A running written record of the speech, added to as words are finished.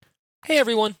Hey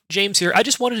everyone, James here. I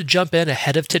just wanted to jump in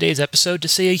ahead of today's episode to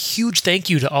say a huge thank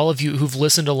you to all of you who've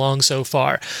listened along so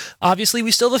far. Obviously,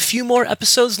 we still have a few more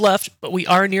episodes left, but we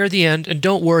are near the end, and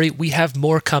don't worry, we have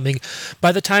more coming.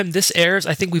 By the time this airs,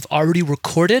 I think we've already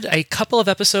recorded a couple of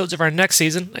episodes of our next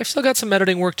season. I've still got some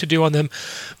editing work to do on them,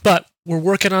 but we're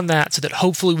working on that so that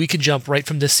hopefully we can jump right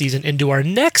from this season into our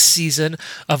next season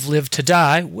of Live to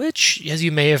Die, which, as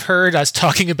you may have heard us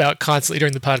talking about constantly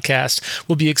during the podcast,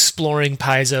 will be exploring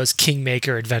Paizo's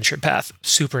Kingmaker adventure path.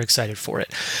 Super excited for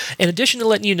it. In addition to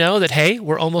letting you know that, hey,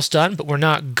 we're almost done, but we're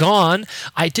not gone,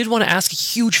 I did want to ask a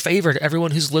huge favor to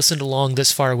everyone who's listened along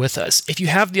this far with us. If you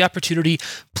have the opportunity,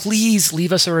 please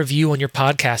leave us a review on your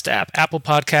podcast app, Apple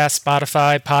Podcasts,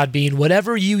 Spotify, Podbean,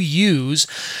 whatever you use.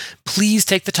 Please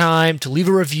take the time to leave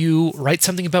a review, write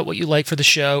something about what you like for the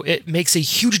show. It makes a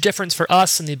huge difference for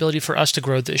us and the ability for us to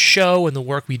grow this show and the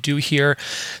work we do here.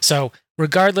 So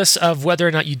regardless of whether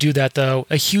or not you do that, though,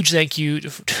 a huge thank you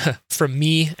from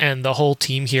me and the whole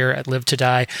team here at Live to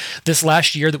Die. This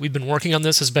last year that we've been working on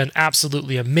this has been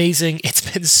absolutely amazing.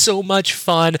 It's been so much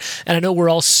fun, and I know we're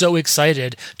all so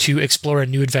excited to explore a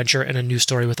new adventure and a new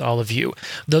story with all of you.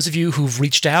 Those of you who've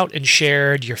reached out and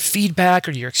shared your feedback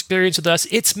or your experience with us,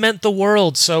 it's meant the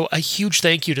world. So a huge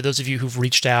thank you to those of you who've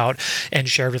reached out and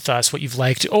shared with us what you've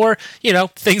liked or,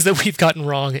 things that we've gotten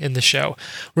wrong in the show.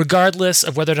 Regardless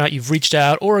of whether or not you've reached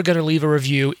out or are going to leave a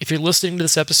review, if you're listening to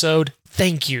this episode,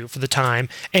 thank you for the time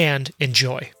and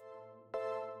enjoy.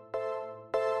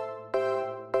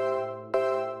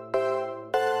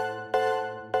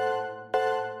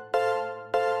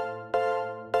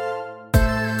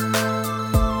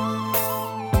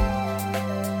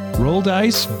 Roll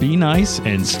dice, be nice,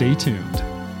 and stay tuned.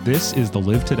 This is the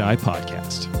Live to Die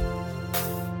podcast.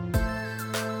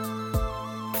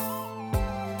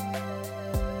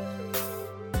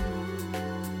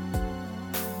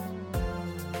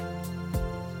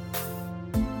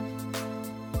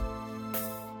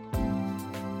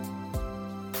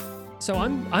 So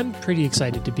I'm pretty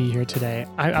excited to be here today.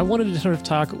 I wanted to sort of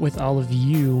talk with all of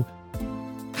you.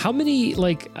 How many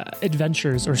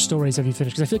adventures or stories have you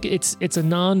finished? Because I feel like it's a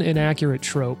non-inaccurate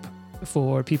trope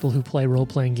for people who play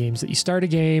role-playing games that you start a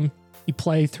game, you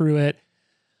play through it,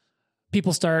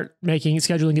 people start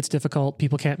scheduling gets difficult,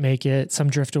 people can't make it, some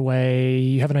drift away,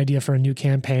 you have an idea for a new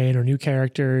campaign or new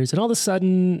characters, and all of a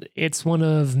sudden it's one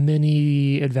of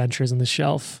many adventures on the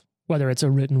shelf, whether it's a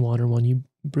written one or one you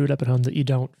brewed up at home that you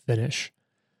don't finish.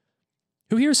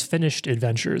 Who here's finished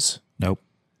adventures? Nope.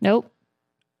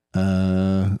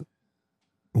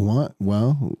 What?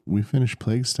 Well, we finished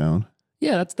Plaguestone.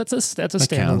 Yeah, that's a standalone.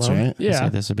 Counts, right? Yeah, So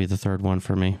this would be the third one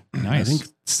for me. Nice. I think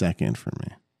second for me.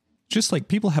 Just like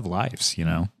people have lives,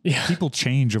 Yeah. People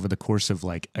change over the course of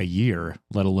like a year,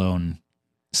 let alone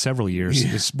several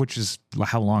years, which is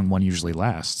how long one usually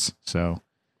lasts. So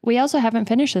we also haven't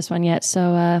finished this one yet,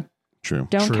 so True.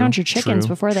 don't count your chickens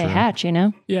before they hatch,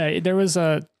 Yeah, there was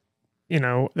there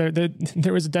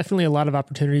was definitely a lot of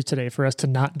opportunities today for us to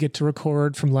not get to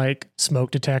record, from like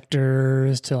smoke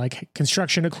detectors to like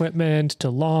construction equipment to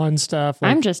lawn stuff.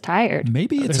 I'm just tired.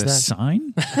 maybe it's a There's that.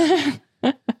 sign.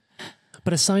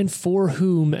 But a sign for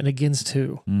whom and against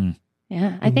who?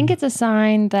 Yeah, I think it's a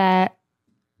sign that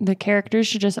the characters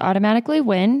should just automatically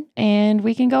win and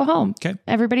we can go home. Okay.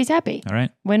 Everybody's happy. All right.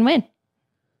 Win-win.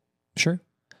 Sure.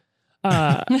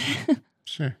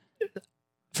 Sure.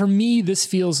 For me, this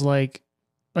feels like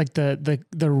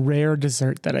the rare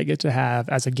dessert that I get to have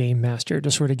as a game master, to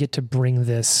sort of get to bring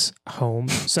this home.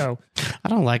 So I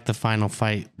don't like the final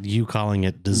fight, you calling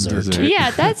it dessert.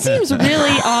 Yeah, that seems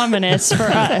really ominous for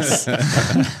us.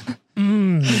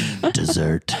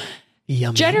 Dessert.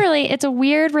 yummy. Generally, it's a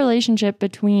weird relationship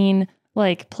between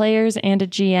like players and a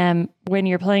GM when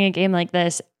you're playing a game like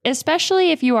this,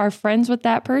 especially if you are friends with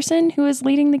that person who is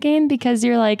leading the game, because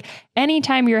you're like,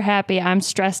 anytime you're happy, I'm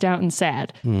stressed out and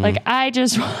sad. Like, I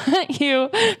just want you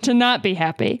to not be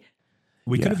happy.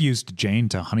 We could have used Jane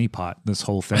to honeypot this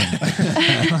whole thing.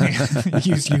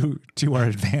 Use you to our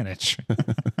advantage.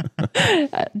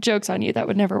 Joke's on you. That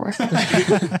would never work.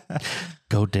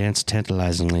 Go dance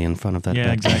tantalizingly in front of that.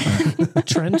 Yeah, bed. exactly.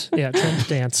 Trent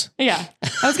dance. Yeah.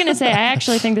 I was going to say, I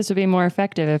actually think this would be more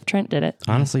effective if Trent did it.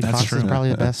 Honestly, That's Fox true. is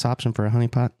probably the best option for a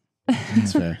honeypot.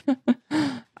 That's fair.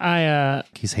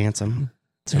 He's handsome.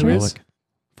 It's Who is? heroic.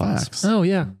 Fox. Oh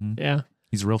yeah, Mhm. yeah.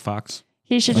 He's a real fox.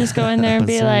 He should just go in there and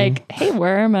be But, like, hey,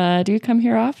 Worm, do you come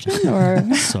here often? Or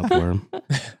Subworm.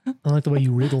 I like the way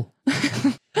you wriggle.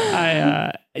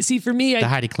 I see. For me, The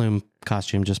Heidi Klum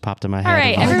costume just popped in my head. All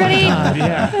right, of, everybody. God,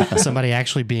 yeah, somebody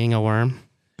actually being a worm.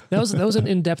 that was an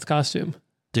in-depth costume.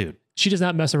 Dude, She does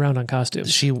not mess around on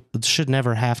costumes. she should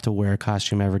never have to wear a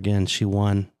costume ever again. She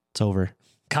won It's over.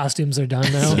 Costumes are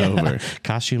done now. It's over.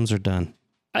 Costumes are done.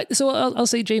 So I'll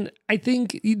say, Jane, I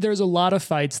think there's a lot of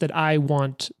fights that I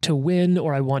want to win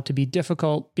or I want to be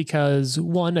difficult because,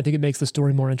 one, I think it makes the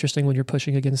story more interesting when you're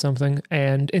pushing against something.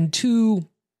 And two,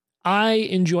 I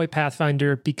enjoy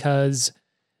Pathfinder because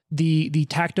the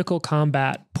tactical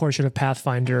combat portion of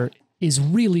Pathfinder is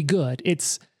really good.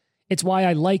 It's why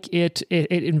I like it.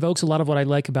 It invokes a lot of what I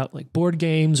like about like board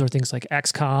games or things like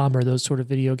XCOM or those sort of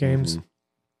video games. Mm-hmm.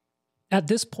 At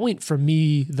this point for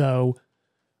me, though,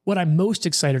 what I'm most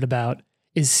excited about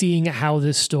is seeing how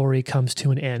this story comes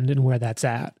to an end and where that's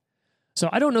at. So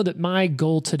I don't know that my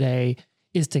goal today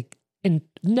is to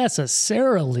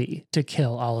necessarily to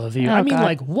kill all of you. Oh, I mean, God.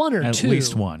 like one or At two.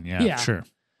 least one. Yeah, sure.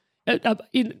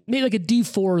 Maybe like a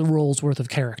D4 rolls worth of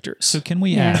characters. So can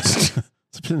we Yeah. ask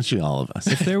It's potentially all of us.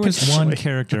 if there was one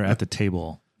character at the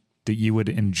table that you would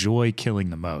enjoy killing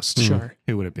the most? Sure.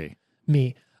 Who would it be?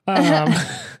 Me.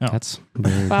 That's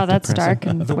very Wow, that's depressing. dark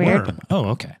and The weird. worm. Oh,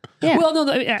 okay. Yeah. Well,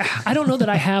 no, I don't know that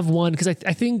I have one because I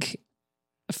think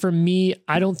for me,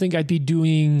 I don't think I'd be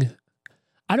game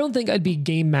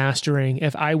mastering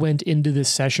if I went into this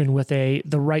session with the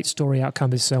right story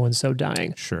outcome is so-and-so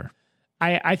dying. Sure.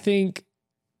 I think,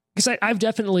 because I've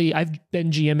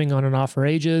been GMing on and off for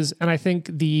ages, and I think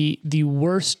the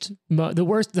times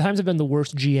I've been the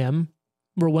worst GM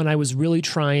were when I was really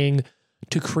trying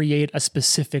to create a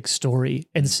specific story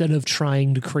instead of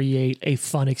trying to create a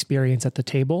fun experience at the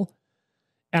table.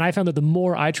 And I found that the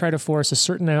more I try to force a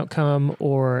certain outcome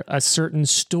or a certain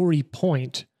story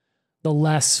point, the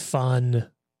less fun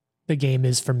the game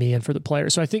is for me and for the player.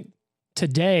 So I think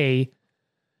today,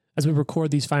 as we record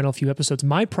these final few episodes,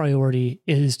 my priority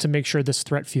is to make sure this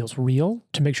threat feels real,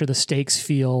 to make sure the stakes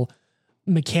feel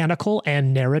mechanical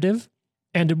and narrative,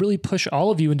 and to really push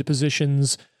all of you into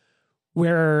positions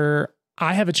where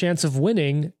I have a chance of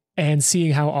winning and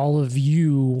seeing how all of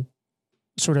you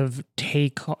sort of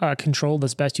take control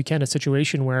as best you can, a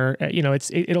situation where,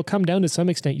 it'll come down to some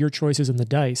extent your choices in the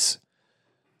dice.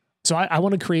 So I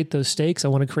want to create those stakes. I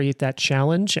want to create that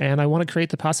challenge, and I want to create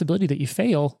the possibility that you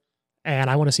fail, and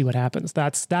I want to see what happens.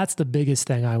 That's the biggest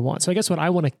thing I want. So I guess what I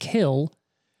want to kill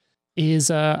is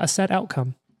a set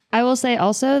outcome. I will say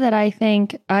also that I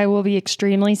think I will be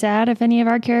extremely sad if any of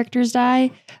our characters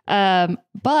die.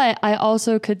 But I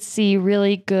also could see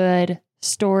really good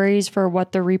stories for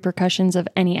what the repercussions of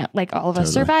any, like all of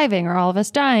us surviving or all of us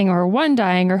dying or one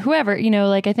dying or whoever,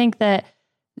 I think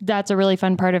that's a really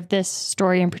fun part of this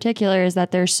story in particular is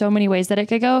that there's so many ways that it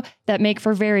could go that make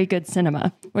for very good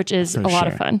cinema, which is a lot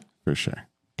of fun. For sure.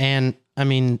 And I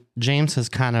mean, James has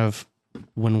kind of,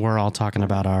 when we're all talking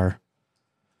about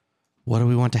what do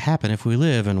we want to happen if we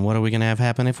live, and what are we going to have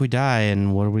happen if we die,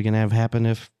 and what are we going to have happen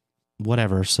if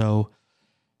whatever. So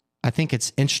I think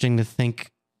it's interesting to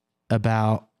think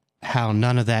about how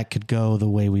none of that could go the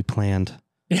way we planned.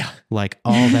 Yeah. Like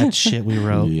all that shit we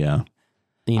wrote. Yeah.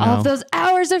 All of those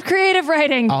hours of creative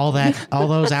writing. All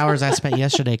those hours I spent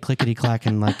yesterday clickety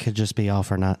clacking like could just be all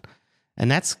for naught. And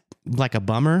that's like a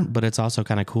bummer, but it's also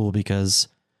kind of cool because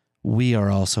we are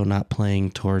also not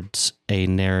playing towards a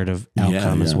narrative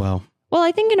outcome as well. Well,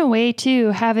 I think in a way too,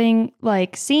 having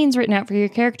like scenes written out for your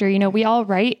character, we all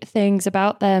write things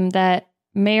about them that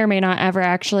may or may not ever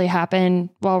actually happen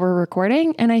while we're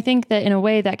recording. And I think that in a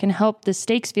way that can help the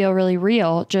stakes feel really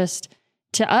real just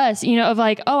to us, of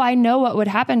like, oh, I know what would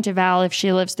happen to Val if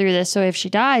she lives through this. So if she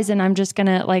dies, and I'm just going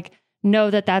to like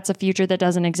know that that's a future that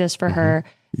doesn't exist for her.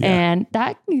 Yeah. And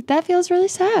that feels really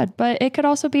sad, but it could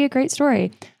also be a great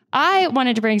story. I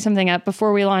wanted to bring something up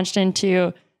before we launched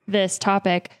into this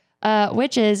topic,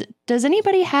 which is, does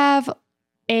anybody have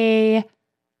a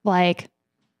like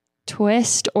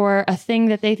twist or a thing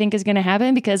that they think is going to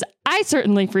happen? Because I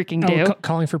certainly freaking do.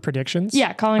 Calling for predictions?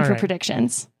 Yeah, calling All for right.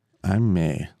 predictions. I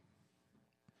may.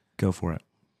 Go for it.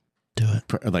 Do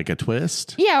it. Like a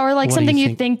twist? Yeah, or like What do something you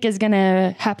you think is going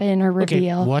to happen or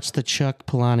reveal. What's the Chuck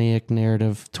Palahniuk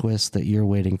narrative twist that you're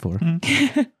waiting for?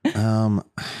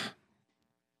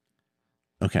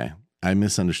 Okay. I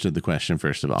misunderstood the question,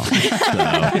 first of all. So maybe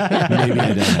I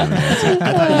don't have an answer.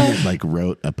 I thought you like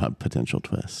wrote a potential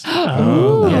twist.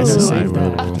 Oh, yeah, So I I wrote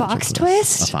wrote a potential fox A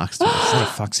twist? fox twist. What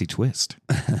a foxy twist.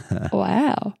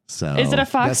 Wow. So Is it a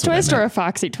fox that's what I twist or meant. a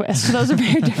foxy twist? Those are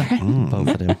very different. Both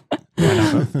of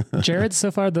them. Jared's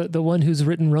so far the one who's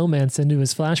written romance into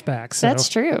his flashbacks. So That's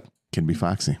true. Can be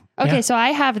foxy. Okay, Yeah. so I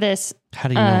have this. How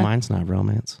do you know mine's not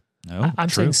romance? No, I'm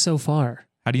true. saying so far.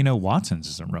 How do you know Watson's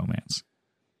isn't romance?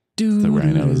 Dude. The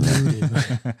rhino is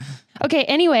Okay,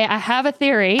 anyway, I have a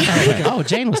theory. Oh,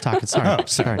 Jane was talking. Sorry. Oh,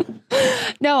 sorry.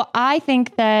 No, I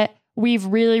think that we've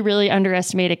really, really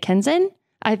underestimated Kenzen.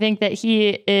 I think that he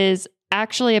is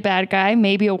actually a bad guy,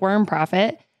 maybe a worm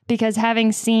prophet, because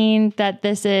having seen that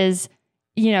this is,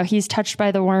 he's touched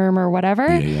by the worm or whatever,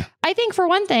 I think for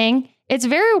one thing, it's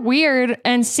very weird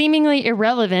and seemingly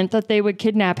irrelevant that they would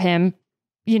kidnap him,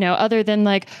 other than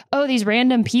like, oh, these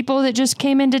random people that just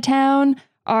came into town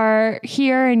are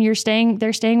here and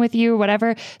they're staying with you,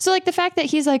 whatever. So like the fact that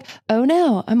he's like, oh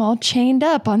no, I'm all chained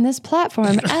up on this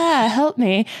platform. Help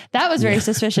me. That was very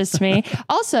suspicious to me.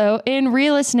 Also, in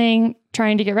re-listening,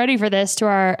 trying to get ready for this to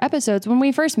our episodes, when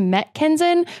we first met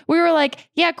Kenzin, we were like,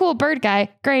 yeah, cool, bird guy,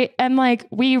 great. And like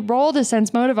we rolled a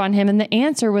sense motive on him and the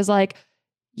answer was like,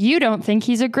 you don't think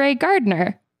he's a gray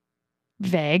gardener.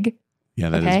 Vague. Yeah,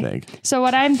 that is vague. So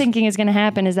what I'm thinking is going to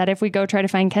happen is that if we go try to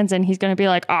find Kenzin, he's going to be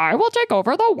like, I will take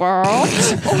over the world.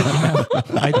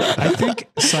 I think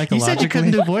psychologically... You said you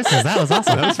couldn't do voices. That was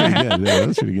awesome. That was pretty good. Yeah, that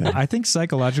was pretty good. I think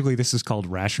psychologically this is called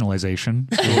rationalization.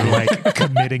 We're like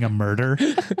committing a murder.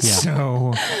 Yeah.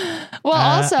 So... Well,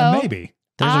 also... Maybe.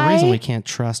 There's a reason we can't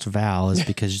trust Val is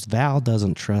because Val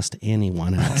doesn't trust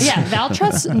anyone else. Yeah, Val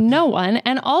trusts no one.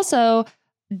 And also,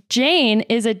 Jane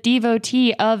is a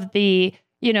devotee of the...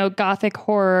 gothic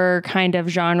horror kind of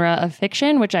genre of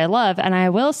fiction, which I love. And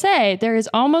I will say there is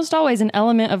almost always an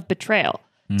element of betrayal.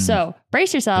 So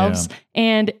brace yourselves. Yeah.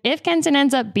 And if Kenzin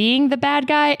ends up being the bad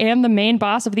guy and the main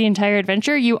boss of the entire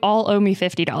adventure, you all owe me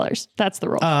 $50. That's the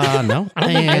rule. No.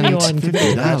 And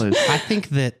 $50. I think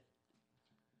that,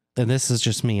 and this is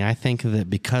just me, I think that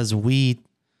because we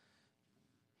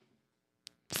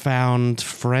found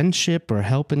friendship or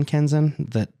help in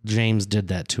Kenzin, that James did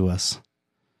that to us.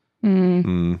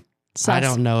 I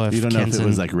don't know if you don't know if it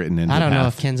was like written into. I don't the know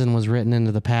path. if Kenzin was written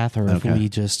into the path or if we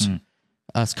just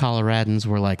us Coloradans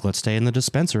were like, let's stay in the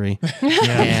dispensary,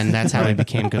 and that's how we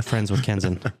became good friends with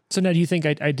Kenzin. So now, do you think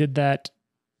I did that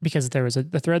because there was a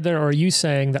thread there, or are you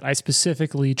saying that I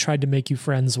specifically tried to make you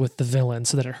friends with the villain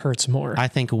so that it hurts more? I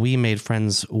think we made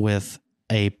friends with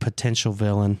a potential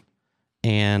villain,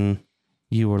 and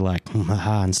you were like,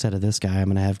 haha, instead of this guy, I'm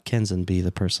going to have Kenzin be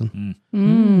the person.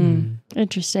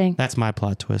 Interesting. That's my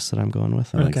plot twist that I'm going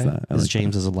with. I like that. I like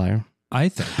James is a liar. I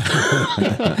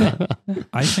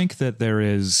think that there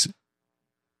is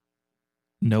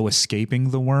no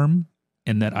escaping the worm,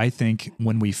 and that I think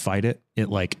when we fight it, it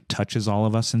like touches all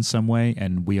of us in some way,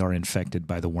 and we are infected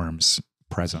by the worm's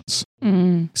presence.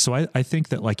 So I think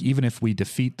that like even if we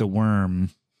defeat the worm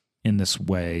in this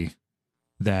way,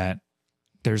 that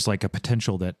there's like a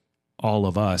potential that all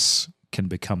of us can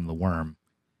become the worm.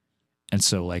 And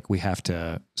so like we have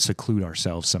to seclude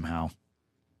ourselves somehow.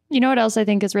 You know what else I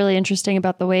think is really interesting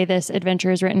about the way this adventure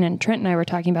is written? And Trent and I were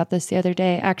talking about this the other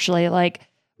day, actually. Like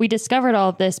we discovered all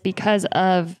of this because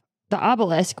of the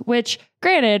obelisk, which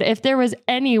granted, if there was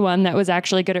anyone that was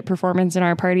actually good at performance in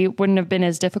our party, wouldn't have been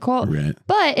as difficult. Right.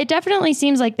 But it definitely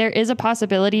seems like there is a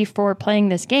possibility for playing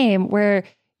this game where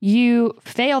you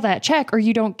fail that check or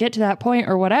you don't get to that point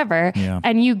or whatever,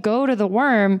 and you go to the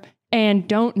worm and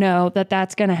don't know that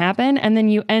that's going to happen. And then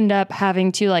you end up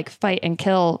having to like fight and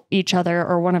kill each other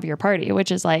or one of your party,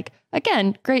 which is like,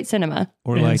 again, great cinema.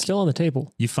 Or and like still on the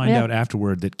table. You find out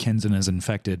afterward that Kenzin is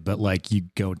infected, but like you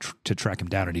go to track him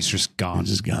down and he's just gone. He's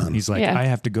just gone. He's like, I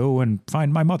have to go and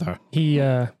find my mother. He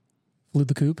flew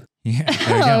the coop. Yeah.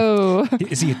 There you go.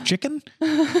 Is he a chicken?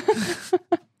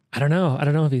 I don't know. I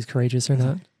don't know if he's courageous or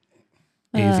not.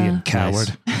 Avian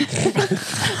coward.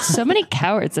 So many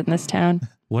cowards in this town.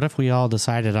 What if we all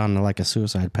decided on like a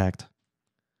suicide pact?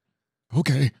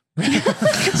 Okay.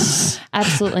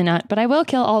 Absolutely not. But I will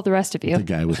kill all the rest of you. The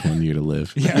guy with 1 year to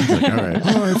live. Yeah. It's like, all right.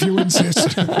 Oh, if you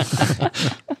insist.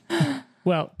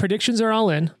 Well, predictions are all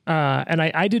in. And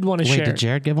I did want to share. Wait, did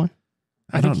Jared give one?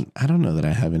 I don't know that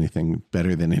I have anything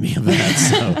better than any of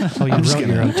that. So you wrote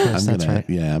your own twist. That's right.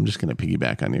 Yeah, I'm just gonna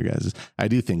piggyback on your guys'. I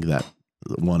do think that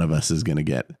one of us is gonna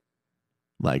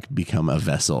become a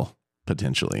vessel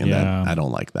potentially, and that, I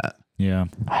don't like that. Yeah.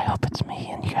 I hope it's me,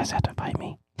 and you guys have to fight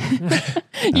me.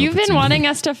 You've been wanting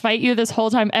us to fight you this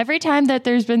whole time. Every time that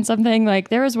there's been something like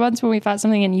there was once when we fought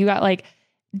something and you got like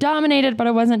dominated, but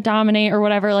it wasn't dominate or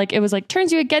whatever. Like it was like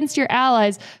turns you against your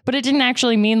allies, but it didn't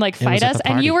actually mean like fight us.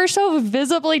 And you were so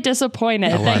visibly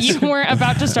disappointed that you weren't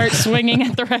about to start swinging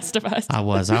at the rest of us. I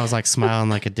was like smiling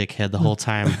like a dickhead the whole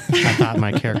time. I thought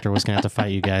my character was going to have to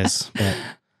fight you guys, but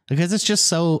because it's just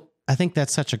so, I think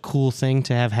that's such a cool thing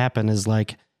to have happen is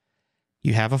like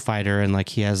you have a fighter and like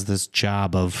he has this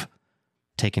job of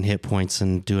taking hit points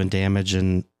and doing damage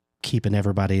and keeping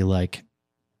everybody like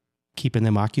keeping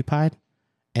them occupied.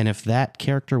 And if that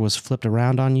character was flipped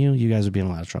around on you, you guys would be in a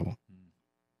lot of trouble.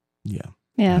 Yeah.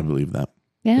 Yeah. I believe that.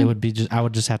 Yeah. It would be just, I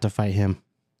would just have to fight him.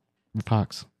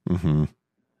 Fox. Mm-hmm.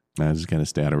 I just got to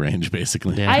stay out of range,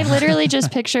 basically. Yeah. I literally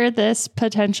just pictured this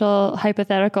potential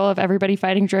hypothetical of everybody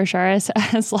fighting Drosharis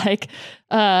as like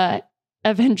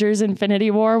Avengers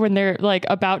Infinity War when they're like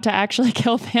about to actually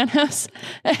kill Thanos.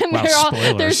 And Wow, they're all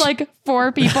spoilers. there's like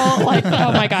 4 people like,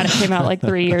 oh my God, it came out like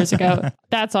 3 years ago.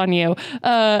 That's on you.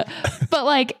 But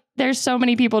like there's so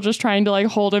many people just trying to like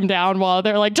hold him down while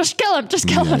they're like, just kill him, just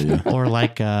kill him. Yeah. Or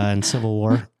like in Civil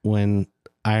War when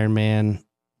Iron Man,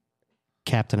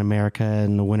 Captain America,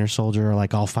 and the Winter Soldier are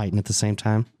like all fighting at the same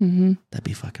time. Mm-hmm. That'd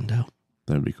be fucking dope.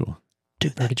 That'd be cool.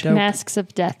 Dude, Pretty dope. Masks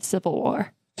of Death, Civil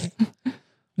War.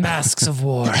 Masks of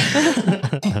War.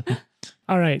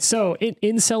 All right. So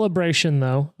in celebration,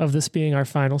 though, of this being our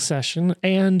final session,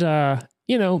 and,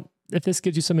 if this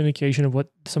gives you some indication of what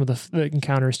some of the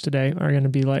encounters today are going to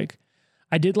be like,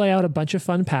 I did lay out a bunch of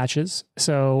fun patches.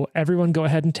 So everyone go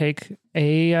ahead and take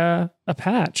a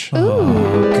patch.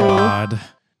 Oh, God.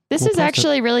 This We'll is post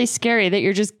actually really scary that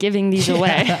you're just giving these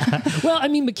away. Well, I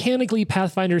mean, mechanically,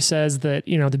 Pathfinder says that,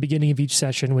 the beginning of each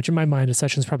session, which in my mind, a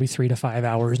session is probably 3 to 5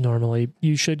 hours normally,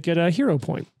 you should get a hero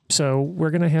point. So we're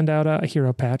going to hand out a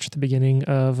hero patch at the beginning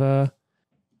of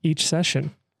each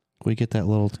session. We get that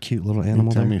little cute little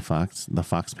animal Tell there. me the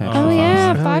fox patch. Oh for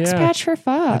yeah, Fox. Fox yeah. patch for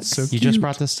Fox. That's so You cute. just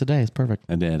brought this today. It's perfect.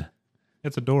 I did.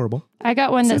 It's adorable. I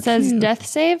got one that says death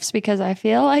saves because I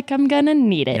feel like I'm gonna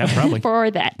need it Yeah, probably. for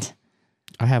that.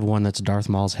 I have one that's Darth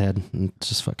Maul's head, and it's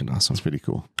just fucking awesome. That's pretty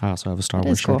cool. I also have a Star That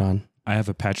Wars is cool. shirt on. I have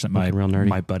a patch that my Looking real nerdy.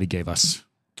 my buddy gave us.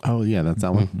 Oh, yeah, that's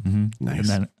that one. Mm-hmm. Nice. And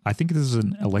then I think this is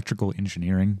an electrical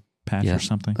engineering patch Yeah. or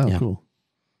something. Oh, Yeah. cool.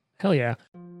 Hell yeah.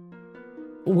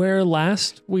 Where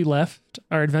last we left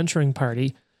our adventuring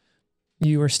party,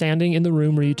 you were standing in the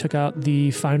room where you took out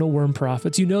the final worm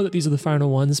prophets. You know that these are the final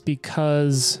ones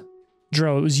because,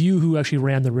 Dro, it was you who actually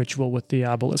ran the ritual with the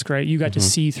obelisk, right? You got to Mhm.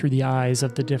 see through the eyes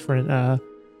of the different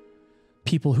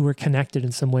people who were connected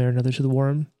in some way or another to the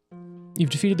worm. You've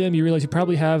defeated them. You realize you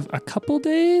probably have a couple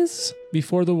days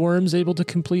before the worm's able to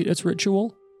complete its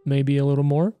ritual. Maybe a little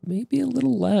more, maybe a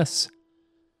little less.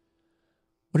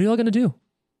 What are you all going to do?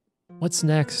 What's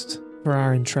next for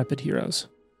our intrepid heroes?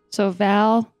 So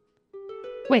Val,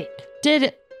 wait,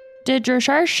 did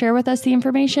Droshar share with us the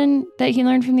information that he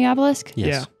learned from the obelisk?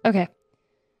 Yes. Okay,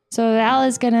 so Val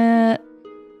is gonna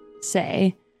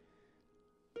say,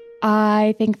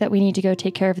 I think that we need to go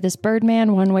take care of this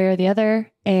Birdman one way or the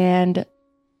other and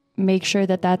make sure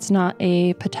that that's not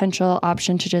a potential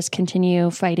option to just continue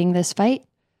fighting this fight.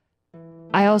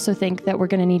 I also think that we're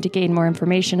going to need to gain more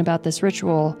information about this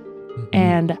ritual,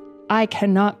 and I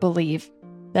cannot believe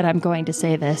that I'm going to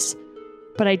say this,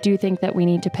 but I do think that we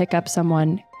need to pick up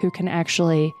someone who can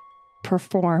actually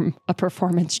perform a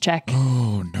performance check,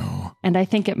 Oh no. and I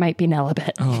think it might be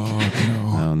Nelibet. Oh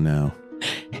Oh, no.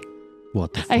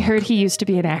 What the fuck? I heard he used to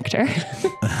be an actor.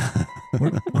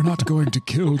 no. We're not going to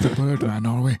kill the Birdman,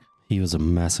 are we? He was a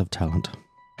massive talent.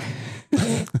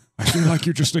 I feel like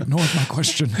you just ignored my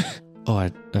question. Oh, I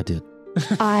did.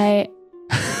 I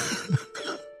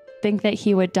think that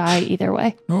he would die either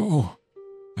way. No,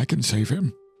 I can save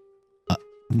him.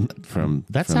 That from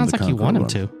sounds the like you want him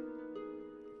Conqueror to.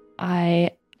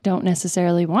 I don't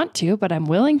necessarily want to, but I'm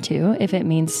willing to if it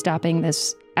means stopping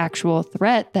this actual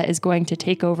threat that is going to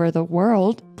take over the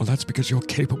world. Well, that's because you're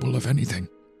capable of anything.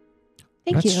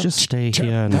 Thank Let's you. just stay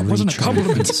here and That wasn't a retrain.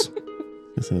 compliment.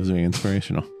 Guess that was very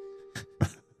inspirational.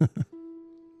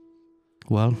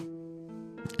 Well,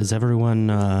 is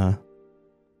everyone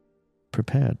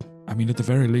prepared? I mean, at the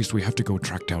very least, we have to go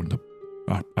track down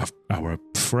our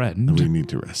friend. We need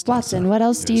to rest. Watson, what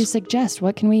else do you Yes. suggest?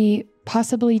 What can we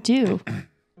possibly do?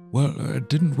 Well,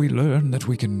 didn't we learn that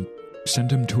we can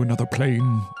send him to another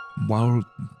plane while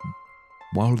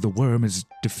the worm is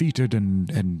defeated and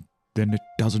then it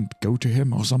doesn't go to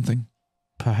him or something?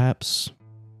 Perhaps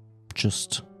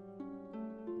just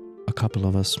a couple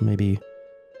of us, maybe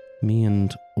me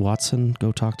and Watson,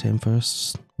 go talk to him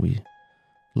first. We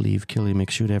leave Killy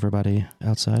McShoot everybody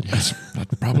outside. Yes,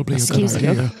 that's probably a good Excuse you.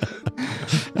 idea.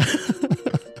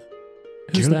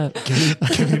 Who's that?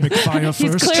 Killy McFire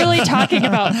He's first. clearly talking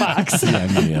about Fox. Yeah,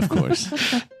 me, of course.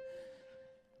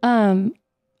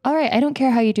 All right, I don't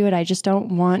care how you do it. I just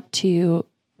don't want to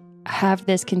have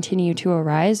this continue to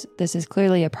arise. This is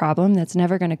clearly a problem that's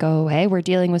never going to go away. We're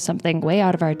dealing with something way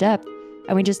out of our depth,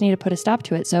 and we just need to put a stop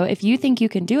to it. So if you think you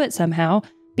can do it somehow,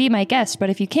 be my guest. But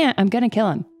if you can't, I'm going to kill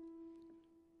him.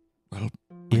 Well,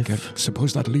 If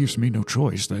suppose that leaves me no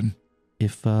choice then.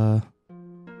 if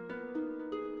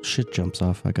shit jumps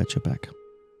off, I got your back.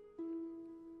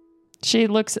 She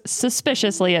looks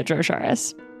suspiciously at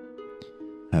Drosharis.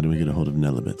 How do we get a hold of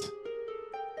Nelibet?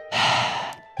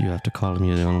 You have to call him.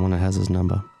 You're the only one that has his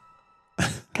number.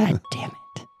 God damn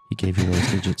it. gave you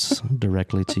those digits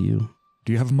directly to you.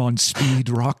 Do you have them on speed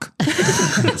rock?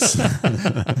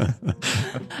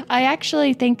 I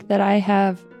actually think that I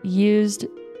have used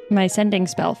my sending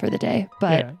spell for the day,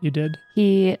 but Yeah, you did.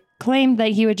 he claimed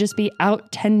that he would just be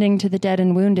out tending to the dead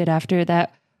and wounded after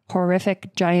that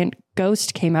horrific giant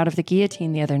ghost came out of the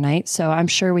guillotine the other night, so I'm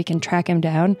sure we can track him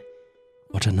down.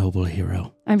 What a noble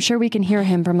hero. I'm sure we can hear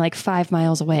him from like 5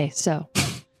 miles away, so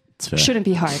It's fair. shouldn't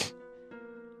be hard.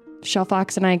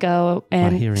 Shellfox and I go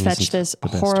and hearing fetch isn't this the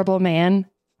best. horrible man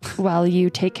while you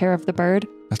take care of the bird.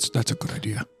 That's a good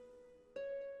idea.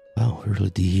 Wow, we're really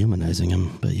dehumanizing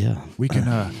him, but yeah. We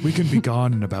can be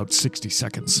gone in about 60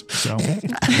 seconds. So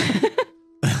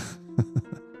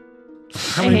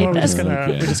How I many hate more this.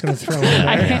 we're just gonna throw in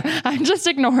there? I'm just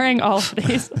ignoring all of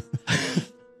these.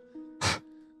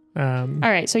 All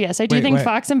right, so yes, I do Wait, think wait.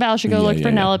 Fox and Val should go Yeah, look yeah, for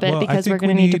yeah. Nelibit Well, I because we're think going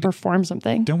to we need to need- perform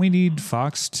something. don't we need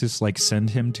Fox to like send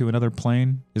him to another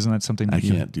plane? Isn't that something I that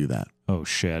you? can't do that. Oh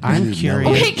shit! I'm need curious.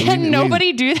 Nelibit. Wait, can we-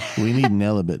 nobody do that? We need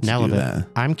Nelibit to do Nelibit. that.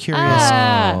 I'm curious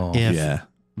Ah. if Yeah.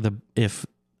 if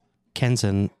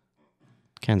Kenzen,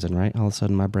 right? All of a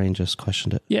sudden my brain just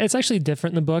questioned it. Yeah, it's actually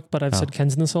different in the book, but I've said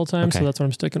Kenzen this whole time, so Okay. that's what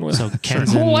I'm sticking with. So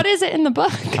Kenzen, What is it in the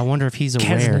book? I wonder if he's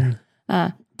aware.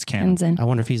 Kenzen. It's canon. Kenzen. I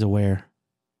wonder if he's aware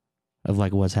of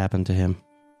like what's happened to him.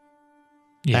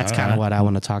 Yeah, That's kind of what I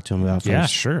want to talk to him about first. Yeah,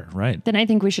 sure, right. Then I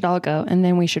think we should all go, and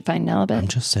then we should find I'm Nelibit.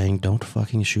 just saying, don't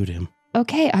fucking shoot him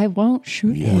Okay, I won't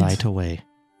shoot Yeah. him. right away.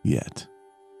 Yet.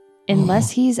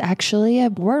 Unless he's actually a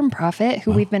worm prophet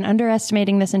who we've been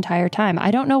underestimating this entire time. I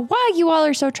don't know why you all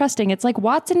are so trusting. It's like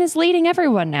Watson is leading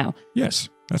everyone now. Yes,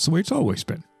 that's the way it's always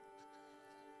been.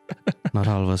 Not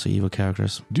all of us are evil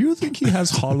characters. Do you think he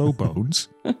has hollow bones?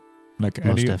 Most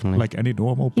any, definitely. like any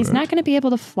normal bird? He's not going to be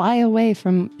able to fly away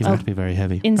from You an have to be very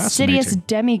heavy. insidious Fascinating.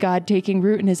 demigod taking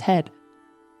root in his head.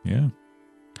 Yeah.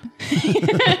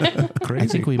 I Crazy.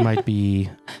 think we might be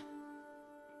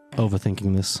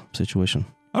overthinking this situation.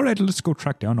 All right, let's go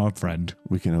track down our friend.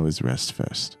 We can always rest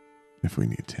first if we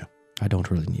need to. I don't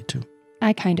really need to.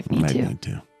 I kind of need Might to. need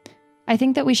to. I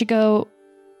think that we should go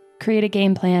create a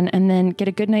game plan and then get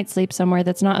a good night's sleep somewhere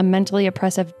that's not a mentally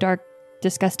oppressive, dark,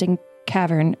 disgusting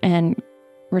cavern and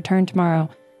return tomorrow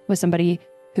with somebody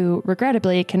who,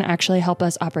 regrettably, can actually help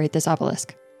us operate this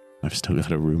obelisk. I've still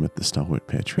got a room at the Stalwart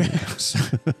Pantry.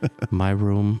 My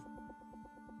room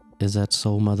is at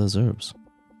Soul Mother's Herbs.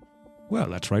 Well,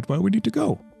 that's right where we need to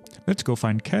go. Let's go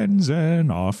find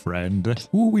Kenzen, our friend,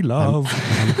 who we love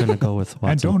I'm going to go with Watson.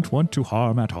 and don't want to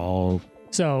harm at all.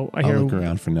 So I I'll hear. look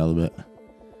around for Nelibit.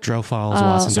 Dro follows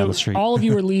Watson So down the street. all of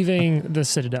you are leaving the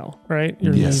Citadel, right?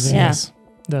 You're Yes. leaving Yeah.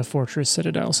 the fortress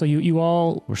Citadel. So you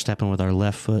all. We're stepping with our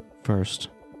left foot first.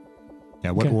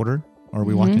 Yeah, what Okay. order are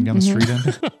we walking down the street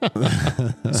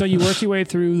in? So you work your way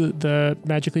through the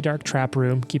magically dark trap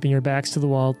room, keeping your backs to the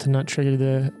wall to not trigger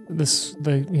the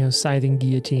scything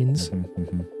guillotines.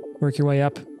 Work your way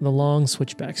up the long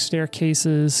switchback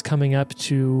staircases, coming up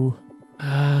to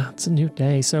it's a new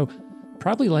day. So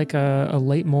probably like a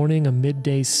late morning, a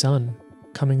midday sun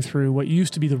coming through what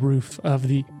used to be the roof of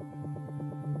the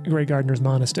Grey Gardener's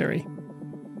Monastery.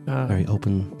 Very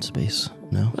open space.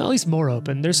 No? Well, at least more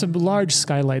open. There's some large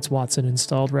skylights Watson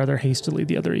installed rather hastily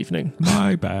the other evening.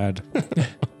 My bad.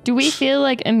 Do we feel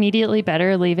like immediately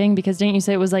better leaving? Because didn't you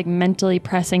say it was like mentally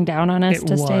pressing down on us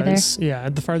to stay there? Yeah,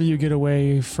 the farther you get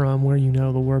away from where you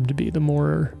know the worm to be, the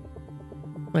more,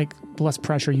 the less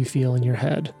pressure you feel in your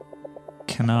head.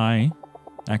 Can I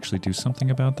actually do something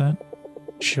about that?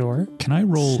 Sure. Can I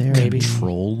roll Sarah.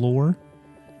 control lore?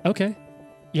 Okay.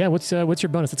 Yeah, what's your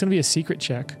bonus? It's going to be a secret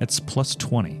check. It's plus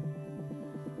 20.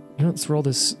 Let's roll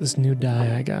this new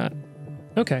die I got.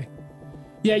 Okay.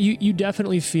 Yeah, you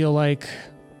definitely feel like...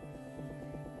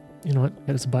 You know what?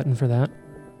 There's a button for that.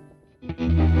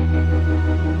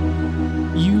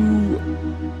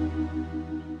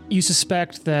 You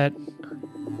suspect that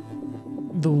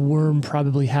the worm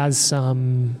probably has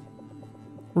some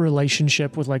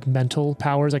relationship with mental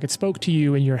powers. It spoke to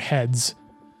you in your heads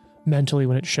mentally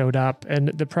when it showed up, and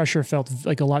the pressure felt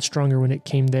a lot stronger when it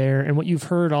came there. And what you've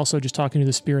heard also just talking to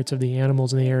the spirits of the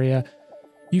animals in the area,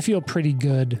 you feel pretty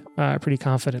good, pretty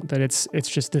confident that it's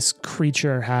just this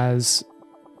creature has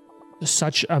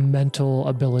such a mental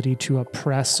ability to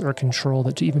oppress or control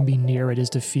that to even be near it is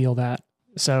to feel that.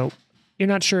 So you're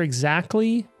not sure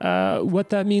exactly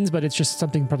what that means, but it's just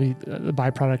something probably the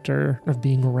byproduct of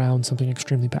being around something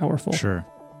extremely powerful. Sure.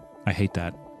 I hate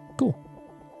that. Cool.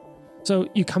 So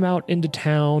you come out into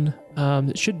town.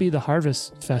 It should be the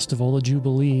Harvest Festival, the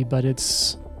Jubilee, but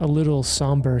it's a little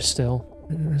somber still.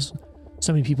 There's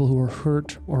so many people who are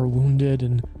hurt or wounded,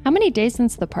 and How many days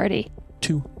since the party?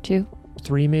 2, 2?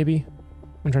 3 maybe.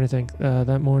 I'm trying to think.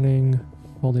 That morning,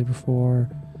 whole day before.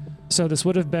 So this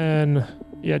would have been,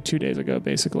 2 days ago,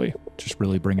 basically. Just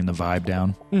really bringing the vibe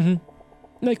down. Mm-hmm.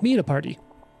 Like me at a party.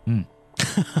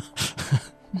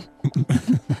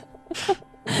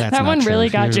 That's That not one true. really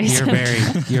got Jason.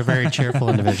 You're a very cheerful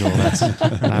individual. That's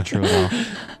not true at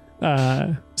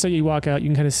all. So you walk out, you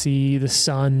can kind of see the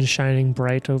sun shining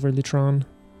bright over Litron.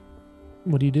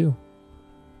 What do you do?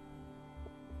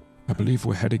 I believe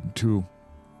we're heading to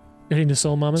You're heading to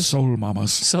Soul Mama's? Soul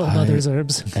Mama's. Soul Mother's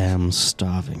Herbs. Am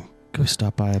starving. Go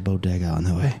stop by a bodega on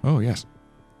the way. Oh, yes.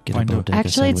 Get Find a a- bodega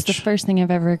Actually, it's the sandwich. first thing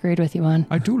I've ever agreed with you on.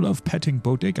 I do love petting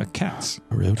bodega cats.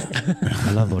 Rude.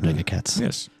 I love bodega cats.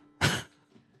 Yes.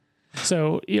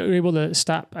 So you're able to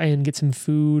stop and get some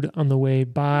food on the way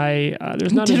by.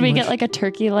 There's not Did as we much- get like a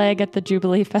turkey leg at the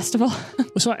Jubilee Festival?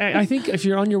 So I think if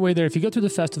you're on your way there, if you go through the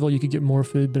festival, you could get more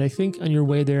food. But I think on your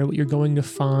way there, what you're going to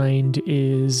find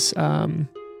is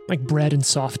like bread and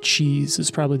soft cheese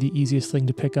is probably the easiest thing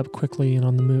to pick up quickly and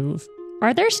on the move.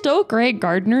 Are there still great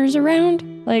gardeners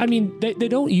around? Like, I mean, they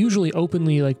don't usually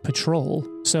openly like patrol,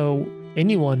 so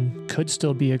anyone could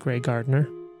still be a Grey Gardener.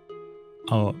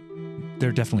 Oh,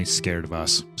 they're definitely scared of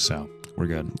us, so we're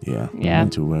good. Yeah. Yeah. I'm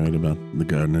not too worried about the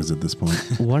gardeners at this point.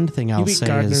 One thing I'll You eat say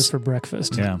gardeners is for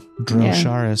breakfast. Yeah.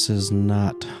 Drosharis is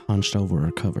not hunched over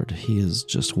or covered. He is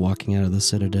just walking out of the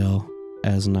Citadel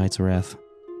as Knights Wrath,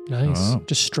 Nice. Oh.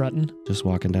 Just strutting. just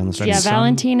walking down the street. yeah, sun-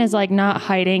 Valentine is like not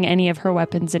hiding any of her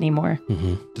weapons anymore.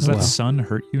 Mm-hmm. Does that Well, sun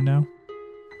hurt you now?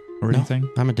 Or No. anything?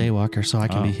 I'm a daywalker, so I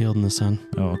can Oh. be healed in the sun.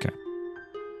 Oh, okay.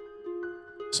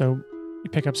 So you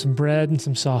pick up some bread and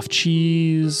some soft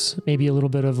cheese, maybe a little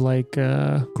bit of like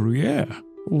Gruyere.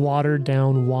 watered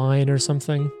down wine or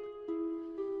something.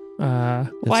 That's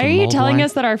Why some are you mulled telling wine.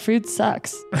 us that our food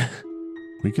sucks?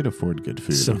 We could afford good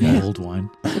food. Some okay? old wine.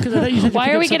 Because I thought you said to Why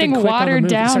pick are up we something getting quick on the watered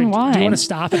move. down Sorry, Do you wine? want to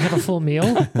stop and have a full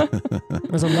meal?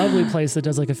 There's a lovely place that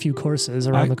does like a few courses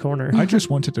around the corner. I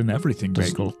just wanted an everything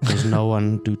bagel. Does no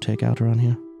one do takeout around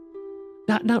here?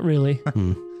 Not really.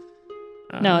 Hmm.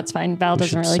 No, it's fine. Val We doesn't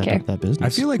should really set care. up that business. I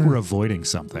feel like we're avoiding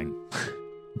something.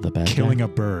 the bad Killing guy. a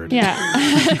bird. Yeah.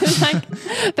 Like,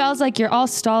 Val's like, you're all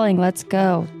stalling. Let's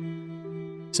go.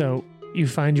 So you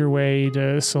find your way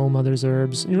to Soul Mother's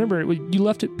Herbs. And remember, you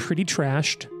left it pretty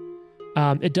trashed.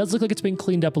 It does look like it's been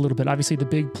cleaned up a little bit. Obviously, the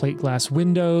big plate glass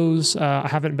windows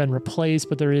haven't been replaced,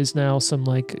 but there is now some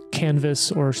like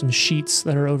canvas or some sheets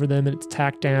that are over them, and it's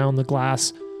tacked down. The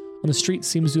glass on the street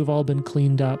seems to have all been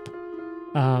cleaned up.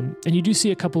 And you do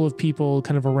see a couple of people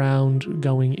kind of around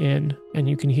going in, and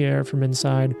you can hear from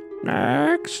inside,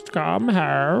 "Next, come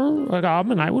here,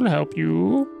 come and I will help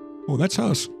you." Oh, that's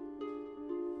us.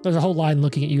 There's a whole line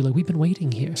looking at you like, we've been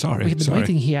waiting here. Sorry, We've been sorry.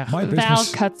 waiting here. My Val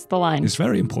business cuts the line. is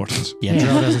very important. Yeah,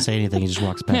 Dro doesn't say anything. He just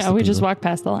walks past. Yeah, the we just people. walk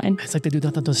past the line. It's like they do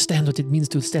not understand what it means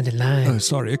to stand in line.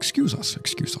 Sorry, excuse us.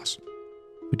 Excuse us.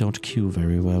 We don't queue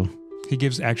very well. He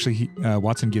gives,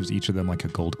 Watson gives each of them like a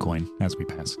gold coin as we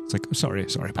pass. It's like, sorry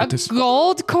A about this.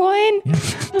 gold coin?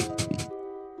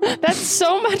 Yeah. That's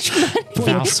so much money.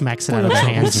 Val smacks it out of her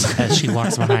hands as she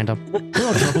walks behind him. We're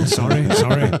all troubled. Sorry.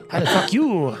 How the fuck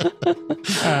you?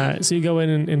 So you go in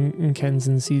and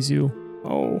Kenzen sees you.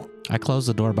 Oh, I close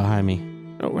the door behind me.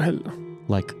 oh, hello.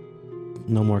 Like,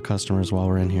 no more customers while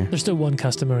we're in here. There's still one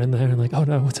customer in there. And like, oh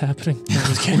no, what's happening? No, I'm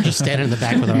just kidding. We're just standing in the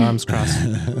back with our arms crossed.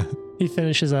 He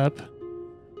finishes up.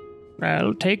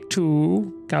 Well, take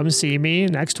two. Come see me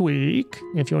next week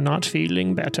if you're not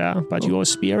feeling better, but your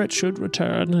spirit should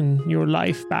return and your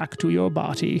life back to your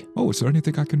body. Oh, is there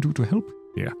anything I can do to help?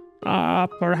 Yeah.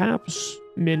 Perhaps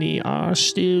many are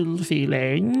still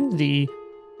feeling the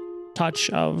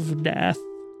touch of death,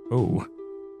 Oh,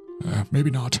 maybe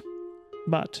not.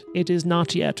 but it is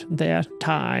not yet their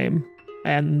time,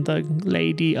 and the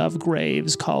Lady of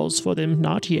Graves calls for them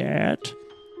not yet.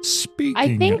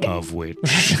 Speaking think- of which,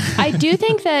 I do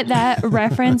think that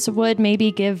reference would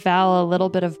maybe give Val a little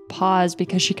bit of pause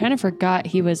because she kind of forgot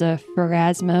he was a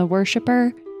Pharasma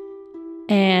worshiper.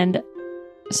 And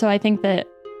so I think that,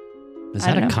 Is I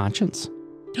that don't a know. conscience?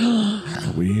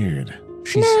 Weird.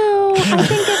 no, I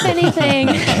think if anything,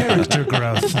 character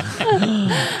growth.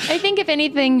 I think if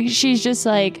anything, she's just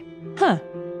like,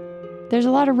 there's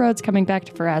a lot of roads coming back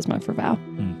to Pharasma for Val.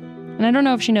 And I don't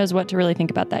know if she knows what to really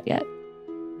think about that yet.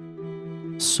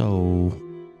 So,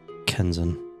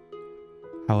 Kenzen,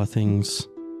 how are things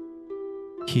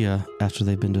here after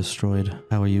they've been destroyed?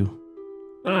 How are you?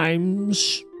 I'm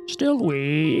still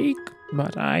weak,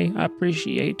 but I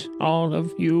appreciate all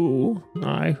of you.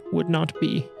 I would not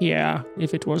be here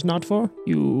if it was not for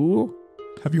you.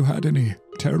 Have you had any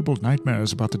terrible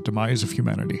nightmares about the demise of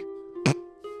humanity?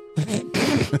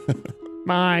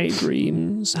 My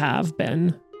dreams have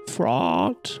been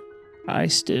fraught. I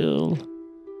still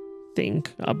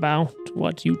think about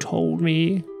what you told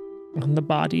me and the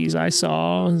bodies I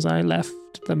saw as I left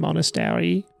the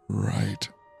monastery. Right.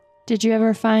 Did you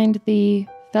ever find the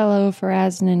fellow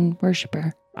Pharasnan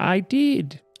worshipper? I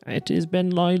did. It has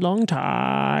been a long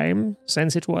time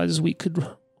since it was we could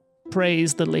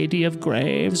praise the Lady of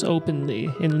Graves openly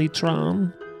in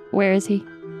Litran. Where is he?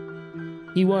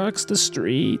 He works the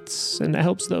streets and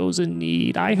helps those in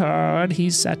need. I heard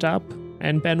he's set up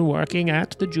and been working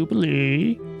at the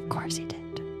Jubilee. Of course he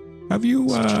did. Have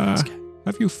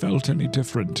you felt any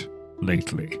different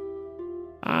lately?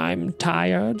 I'm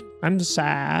tired. I'm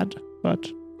sad, but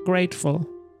grateful.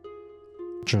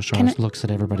 Joshua looks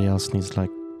at everybody else and he's like,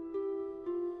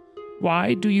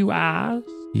 Why do you ask?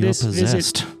 "You're This possessed.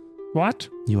 visit- What?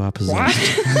 You are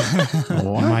possessed. You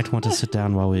might want to sit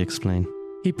down while we explain."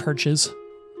 He perches.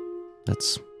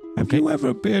 That's Have you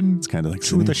ever been It's kind of like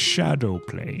to the shadow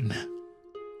plane?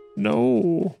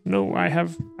 No, I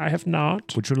have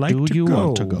not. Would you like Do to you go?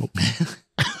 want to go?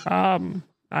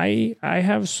 I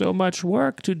have so much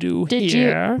work to do Did you-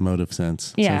 here. motive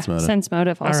sense. Yeah, Sense motive. sense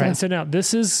motive All also. right, so now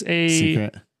this is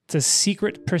Secret. it's a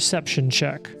secret perception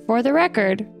check. For the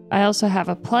record, I also have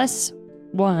a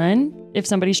 +1 if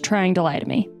somebody's trying to lie to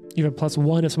me. You have a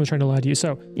 +1 if someone's trying to lie to you.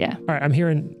 So, Yeah. all right, I'm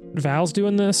hearing Val's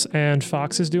doing this and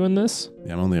Fox is doing this.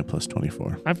 Yeah, I'm only a plus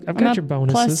 24. I've I'm got a your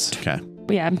bonuses. Okay.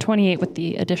 Yeah, I'm 28 with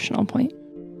the additional point.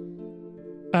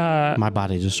 My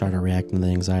body just started reacting to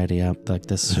the anxiety. Like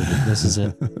this is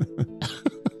it.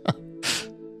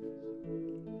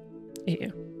 Yeah.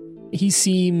 He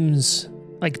seems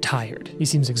like tired. He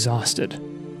seems exhausted.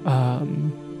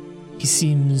 He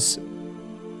seems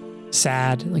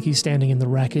sad, like he's standing in the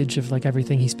wreckage of like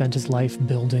everything he spent his life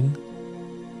building.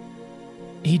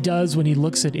 He does when he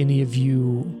looks at any of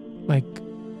you, like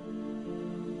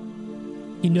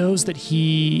he knows that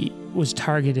he was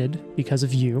targeted because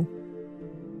of you,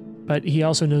 but he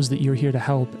also knows that you're here to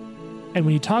help. And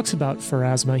when he talks about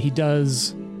Pharasma, he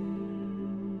does,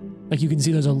 like you can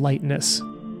see there's a lightness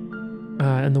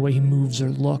in the way he moves or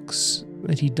looks,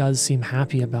 that he does seem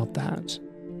happy about that.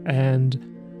 And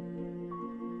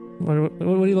what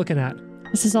are you looking at?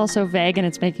 This is also vague and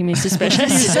it's making me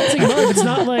suspicious. He's sensing motive. It's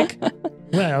not like,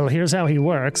 well, here's how he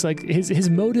works. Like his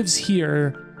motives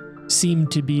here seem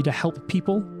to be to help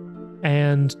people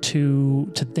and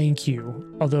to thank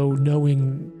you. Although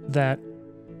knowing that,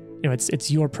 you know,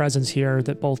 it's your presence here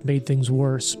that both made things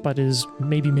worse, but is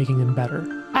maybe making them better.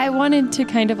 I wanted to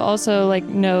kind of also like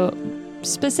know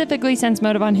specifically sense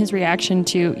motive on his reaction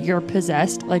to "you're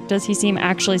possessed." Like, does he seem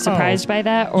actually surprised by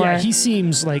that? Or Yeah, he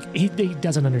seems like he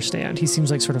doesn't understand. He seems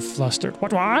like sort of flustered.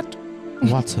 What?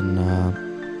 Watson,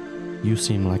 you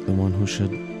seem like the one who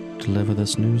should deliver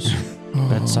this news.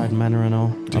 Bedside manner and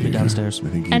all. I'll be downstairs. I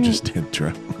think you And- just did,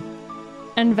 Drew.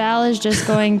 And Val is just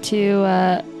going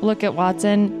to look at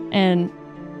Watson and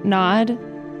nod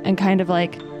and kind of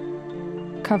like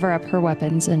cover up her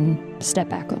weapons and step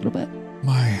back a little bit.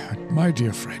 My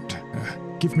dear friend,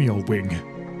 give me your wing.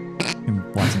 And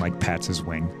Watson like pats his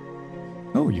wing.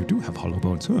 Oh, you do have hollow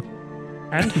bones, huh?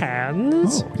 And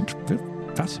hands?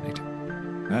 Oh, fascinating.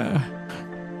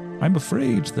 I'm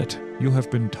afraid that you have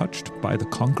been touched by the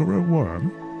conqueror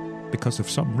worm because of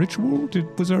some ritual.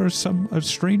 Was there a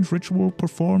strange ritual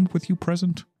performed with you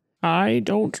present? I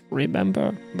don't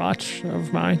remember much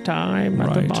of my time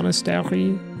at the Right.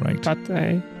 monastery, Right. but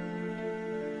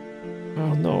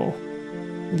oh no,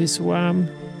 this worm.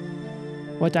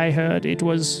 What I heard, it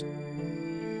was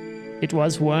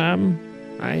worm.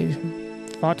 I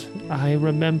thought I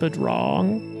remembered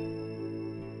wrong.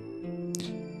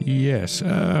 Yes.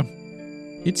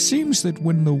 It seems that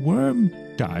when the worm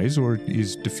dies or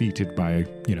is defeated by,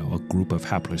 a group of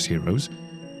hapless heroes,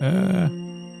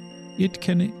 it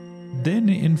can then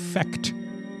infect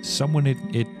someone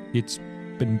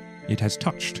it has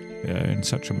touched in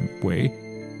such a way,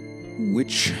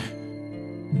 which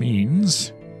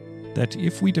means that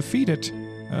if we defeat it,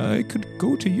 it could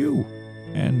go to you,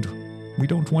 and we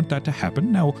don't want that to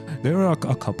happen. Now, there are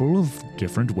a couple of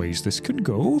different ways this could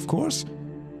go, of course.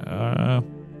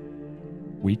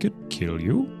 We could kill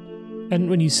you. And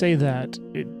when you say that,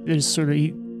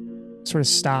 he sort of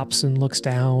stops and looks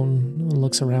down, and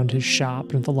looks around his shop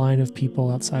and at the line of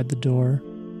people outside the door.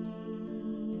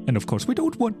 And of course, we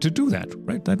don't want to do that,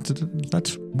 right?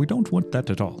 We don't want that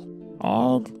at all.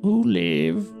 All who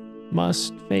live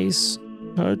must face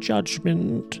her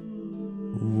judgment.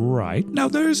 Right. Now,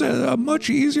 there's a much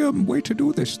easier way to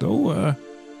do this, though.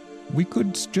 We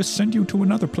could just send you to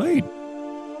another plane.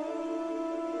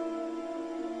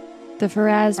 The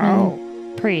Pharasman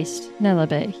priest,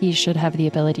 Nilibit, he should have the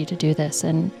ability to do this.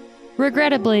 And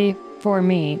regrettably, for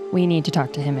me, we need to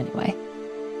talk to him anyway.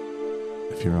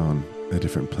 If you're on a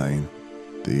different plane,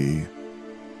 the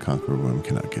Conqueror Worm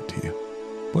cannot get to you.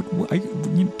 But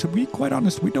to be quite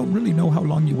honest, we don't really know how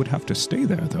long you would have to stay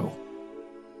there, though.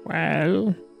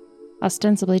 Well,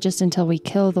 Ostensibly just until we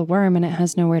kill the worm and it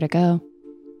has nowhere to go.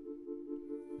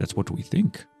 That's what we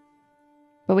think.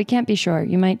 But we can't be sure.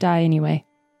 You might die anyway.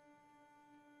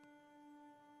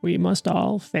 we must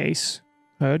all face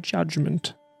her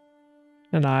judgment,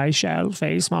 and I shall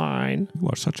face mine. You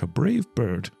are such a brave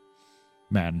bird.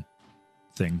 Man.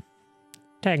 Thing.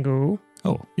 Tengu,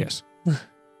 Oh, yes.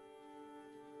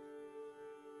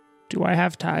 do I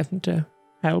have time to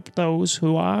help those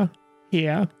who are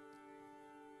here?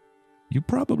 You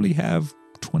probably have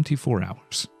 24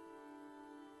 hours.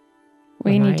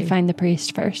 We Am need to I- find the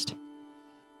priest first.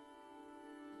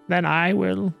 Then I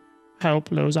will help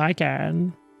those I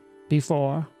can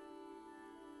before.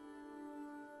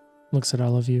 Looks at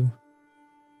all of you.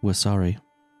 We're sorry.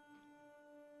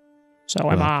 So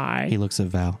am Well, I. He looks at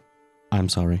Val. I'm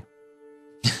sorry.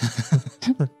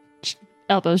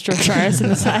 Elbows Drosharis in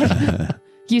the side.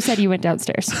 You said you went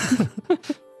downstairs.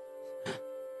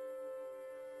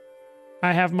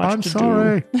 I have much to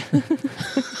do.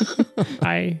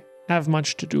 I have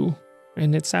much to do,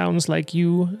 and it sounds like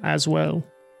you as well.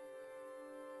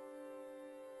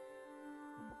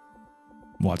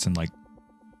 Watson,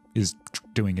 is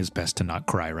doing his best to not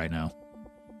cry right now.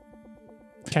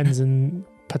 Kenzin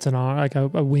puts an arm, like a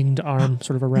winged arm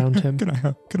sort of around him.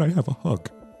 Can I have a hug?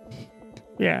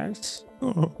 Yes.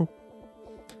 Oh.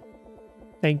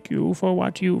 Thank you for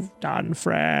what you've done,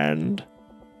 friend.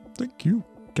 Thank you,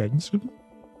 Kenson.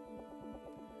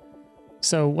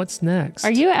 So what's next?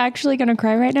 Are you actually going to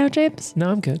cry right now, James? No,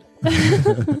 I'm good.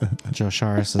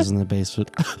 Josharis is in the basement.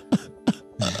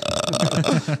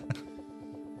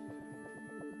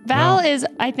 Val is,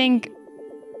 I think,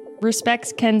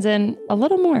 respects Kenzin a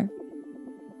little more.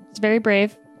 She's very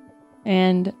brave.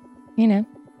 And,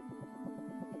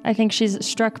 I think she's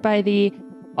struck by the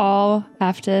all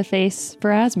have to face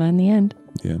Pharasma in the end.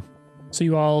 Yeah. So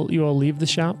you all leave the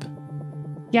shop?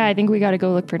 Yeah, I think we got to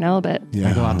go look for Nelbit. Yeah.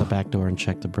 I go out the back door and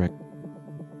check the brick.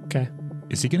 Okay.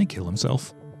 Is he going to kill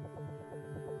himself?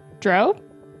 Dro?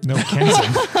 No,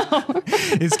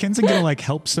 Kenson. Is Kenson going to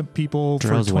help some people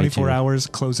Dro's for way 24 too hours,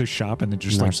 close his shop, and then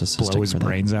just narcissistic blow his for that.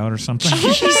 brains out or something?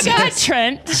 Oh my God,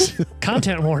 Trent.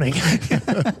 Content warning.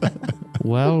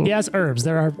 Well, He has herbs.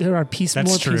 There are That's more true,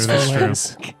 peaceful that's true.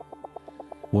 ways.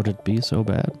 would it be so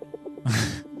bad?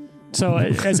 So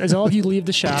as all of you leave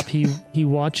the shop, he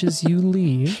watches you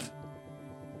leave,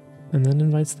 and then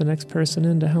invites the next person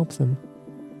in to help them.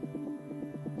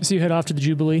 So you head off to the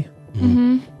Jubilee.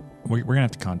 Mm-hmm. We're going to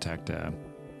have to contact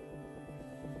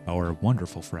our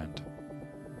wonderful friend.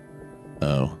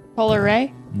 Oh. Polar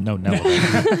Ray? No.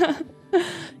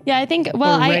 Yeah, I think,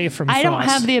 well, Or Ray from I don't Frost.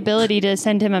 have the ability to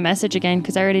send him a message again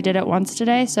because I already did it once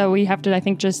today. So we have to, I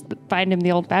think, just find him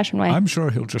the old fashioned way. I'm sure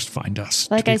he'll just find us.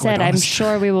 to Like be I quite said, I'm honest.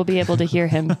 sure we will be able to hear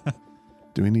him.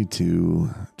 Do we need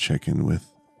to check in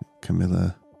with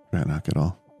Camilla Ratnock at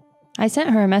all? I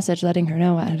sent her a message letting her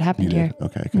know what had You happened did? here.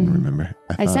 Okay, I couldn't Mhm. remember.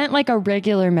 I sent like a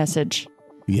regular message.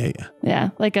 Yeah. Yeah,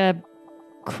 like a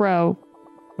crow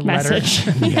A letter. message.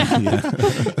 Yeah.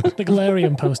 The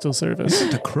Galarian Postal Service.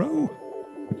 The crow?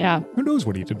 Yeah. Who knows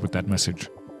what he did with that message?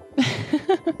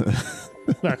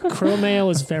 Look, crow mail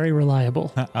is very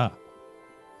reliable.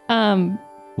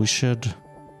 We should,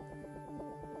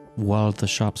 while the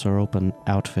shops are open,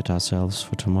 outfit ourselves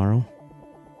for tomorrow.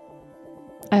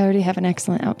 I already have an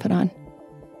excellent outfit on.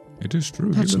 It is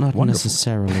true. That's you look not wonderful.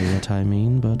 necessarily what I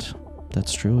mean, but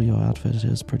that's true. Your outfit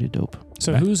is pretty dope.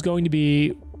 So Okay. who's going to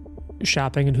be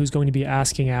shopping and who's going to be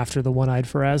asking after the one-eyed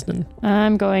Pharasnan?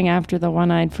 I'm going after the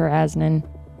one-eyed for Asnan.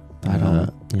 I don't.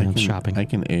 I can, shopping. I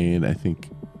can aid. I think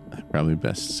I'm probably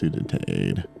best suited to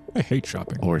aid I hate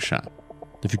shopping. or shop.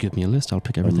 If you give me a list, I'll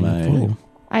pick everything up for my- you.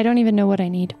 I don't even know what I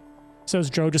need. So is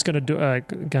Dro just gonna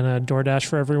DoorDash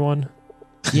for everyone?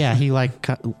 Yeah, he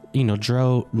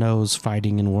Dro knows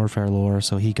fighting and warfare lore,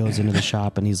 so he goes into the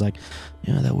shop and he's like,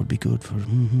 "Yeah, that would be good for."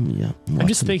 Yeah, I'm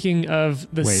just thinking of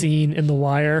the Wait. scene in The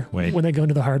Wire Wait. when they go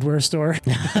into the hardware store.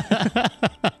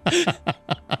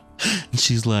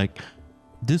 She's like,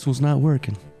 "This was not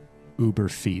working." Uber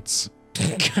Feats.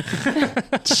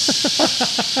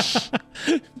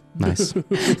 Nice.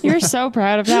 You're so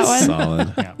proud of that one.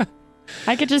 Solid. Yeah.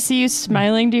 I could just see you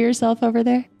smiling to yourself over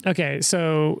there. Okay,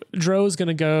 so Dro's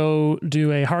gonna go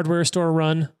do a hardware store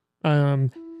run.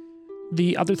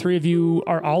 The other three of you,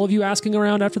 are all of you asking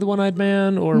around after the one-eyed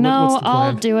man, or No, what's the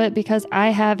I'll plan? do it because I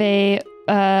have a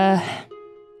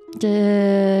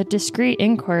discreet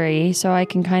inquiry, so I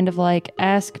can kind of like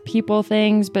ask people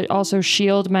things, but also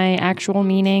shield my actual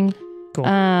meaning. Cool.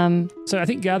 So I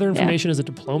think gather information is a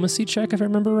diplomacy check, if I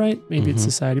remember right. Maybe it's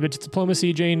society, but it's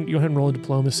diplomacy. Jane, go ahead and roll a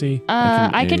diplomacy.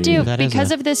 I could do, That is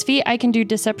because of this feat, I can do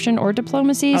deception or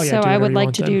diplomacy, Oh, yeah, so do I whatever would you like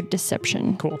want to then. do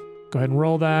deception. Cool. Go ahead and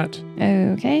roll that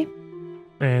Okay.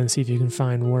 and see if you can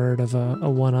find word of a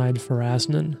one-eyed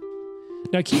Pharasnan.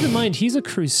 Now, keep in mind, he's a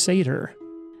crusader.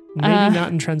 Maybe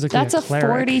not intrinsically That's a cleric.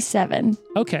 47.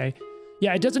 Okay.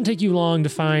 Yeah, it doesn't take you long to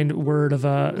find word of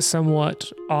a somewhat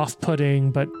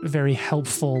off-putting but very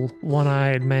helpful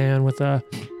one-eyed man with a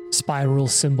spiral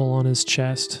symbol on his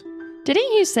chest.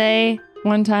 Didn't you say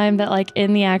one time that like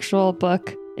in the actual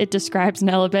book, it describes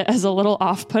Nelibet as a little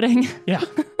off-putting? Yeah.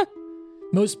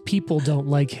 Most people don't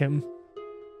like him.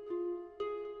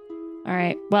 All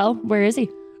right. Well, where is he?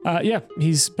 Yeah,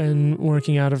 he's been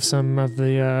working out of some of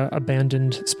the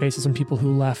abandoned spaces and people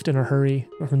who left in a hurry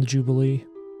from the Jubilee.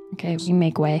 Okay, we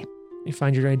make way. You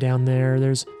find your way down there.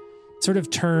 There's sort of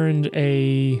turned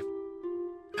a...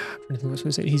 I think I was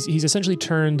going to say. He's essentially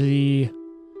turned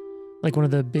like one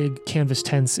of the big canvas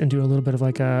tents into a little bit of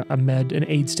like an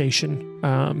aid station.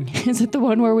 Is it the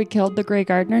one where we killed the Grey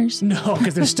Gardeners? No,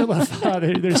 because there's still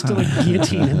there's still a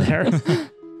guillotine in there.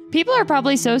 People are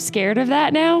probably so scared of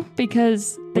that now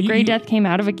because the Grey Death came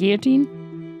out of a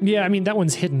guillotine. Yeah, I mean, that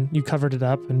one's hidden. You covered it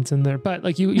up and it's in there. But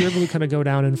like you're able to kind of go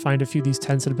down and find a few of these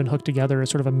tents that have been hooked together as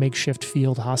sort of a makeshift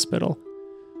field hospital.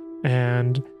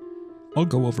 And I'll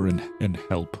go over and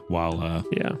help while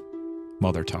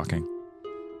they're talking.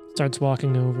 starts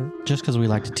walking over. Just because we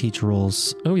like to teach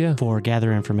rules Oh, yeah. for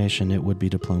gather information, it would be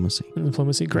diplomacy.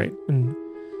 Diplomacy, great. And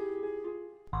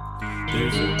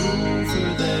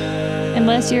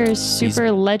Unless you're a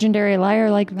super legendary liar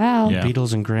like Val. Yeah.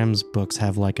 Beatles and Grimm's books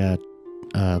have like a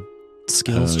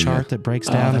skills Oh, yeah. chart that breaks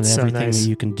down and that's so everything nice. that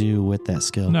you can do with that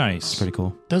skill. Nice. It's pretty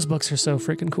cool. those books are so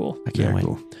freaking cool. I can't Very wait.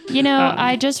 cool. You know,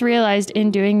 I just realized in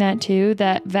doing that too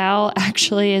that Val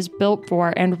actually is built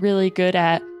for and really good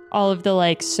at all of the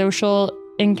like social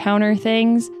encounter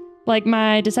things. Like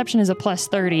my deception is a plus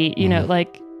 30, you know,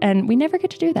 like, and we never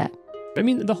get to do that. I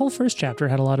mean, the whole first chapter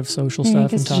had a lot of social Yeah, I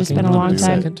stuff guess and it's talking. just been a about long the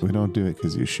time. second. We don't do it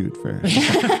because you shoot first.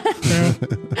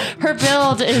 Her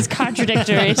build is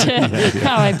contradictory to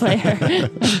how I play her.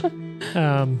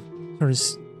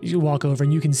 You walk over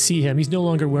and you can see him. He's no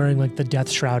longer wearing like the death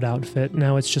shroud outfit.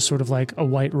 Now it's just sort of like a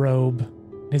white robe,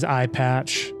 his eye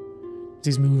patch.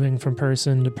 He's moving from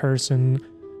person to person,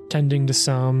 tending to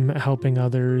some, helping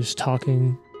others,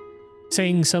 talking,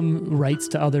 saying some rites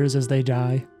to others as they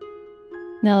die.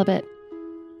 Nelibet.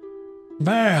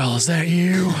 Val, is that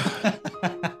you?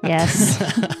 Yes.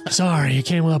 Sorry, you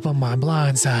came up on my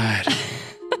blind side.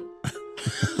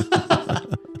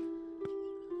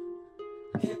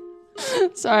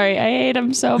 Sorry, I hate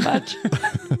him so much.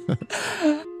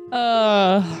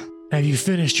 Have you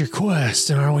finished your quest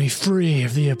and are we free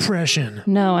of the oppression?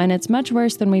 No, and it's much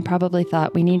worse than we probably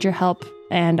thought. We need your help,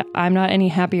 and I'm not any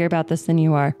happier about this than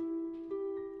you are.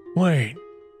 Wait,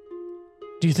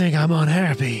 do you think I'm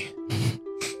unhappy?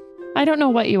 I don't know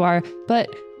what you are, but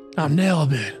I'm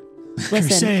Nelibet, listen,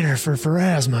 crusader for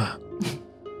Pharasma.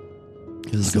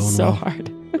 This is this is going so well.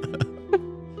 hard.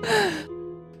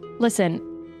 Listen,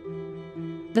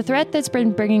 the threat that's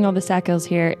been bringing all the Sakils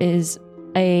here is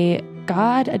a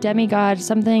god, a demigod,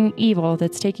 something evil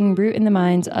that's taking root in the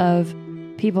minds of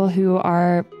people who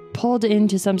are pulled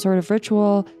into some sort of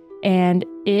ritual, and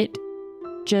it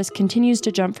just continues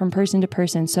to jump from person to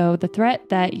person. So the threat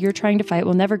that you're trying to fight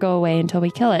will never go away until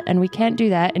we kill it, and we can't do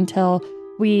that until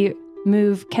we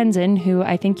move Kenzin, who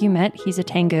I think you met. He's a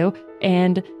Tengu,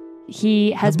 and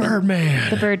he has The Birdman.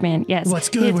 the Birdman. Yes. What's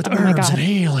good He's- with oh my herbs God. and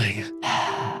healing?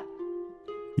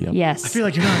 Yep. Yes. I feel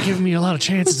like you're not giving me a lot of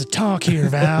chances to talk here,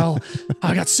 Val.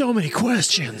 I got so many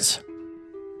questions.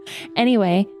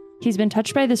 Anyway, he's been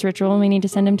touched by this ritual and we need to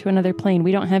send him to another plane.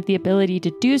 We don't have the ability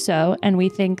to do so, and we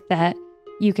think that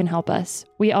you can help us.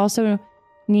 We also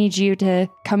need you to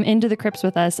come into the crypts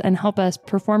with us and help us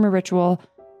perform a ritual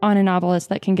on an obelisk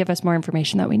that can give us more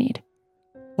information that we need.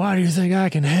 Why do you think I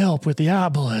can help with the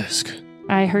obelisk?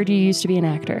 I heard you used to be an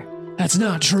actor. That's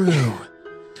not true.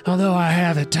 Although I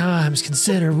have at times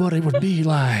considered what it would be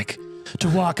like to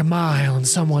walk a mile in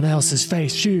someone else's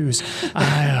face shoes,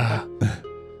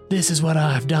 this is what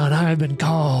I've done. I have been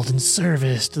called in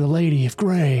service to the Lady of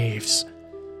Graves,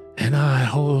 and I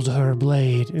hold her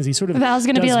blade. As he sort of Val's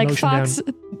gonna be does like, motion Fox,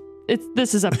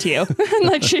 this is up to you. And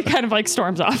like she kind of like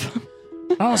storms off.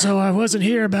 Also, I wasn't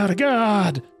here about a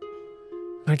god.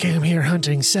 I came here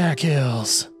hunting sack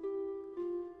hills.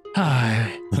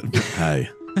 Hi. Hi.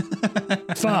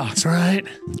 Fox, right?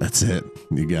 That's it.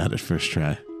 You got it. First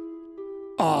try.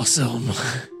 Awesome.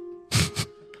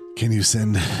 Can you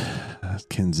send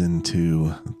Kinzen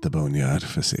to the boneyard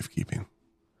for safekeeping?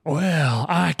 Well,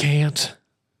 I can't.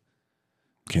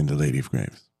 Can the Lady of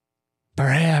Graves?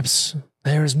 Perhaps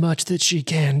there is much that she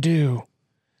can do.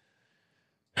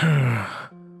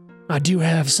 I do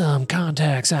have some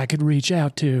contacts I could reach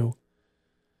out to.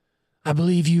 I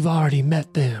believe you've already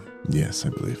met them. Yes, I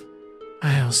believe.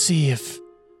 I'll see if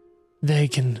they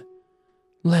can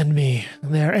lend me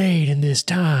their aid in this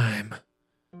time.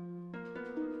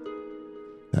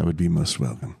 That would be most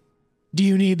welcome. Do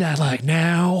you need that like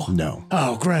now? No,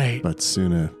 Oh, great. but the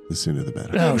sooner the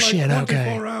better. Oh, shit,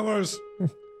 okay. hours.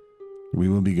 We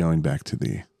will be going back to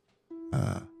the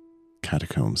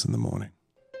catacombs in the morning.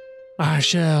 I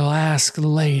shall ask the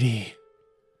lady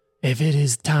if it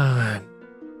is time,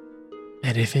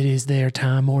 and if it is their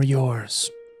time or yours.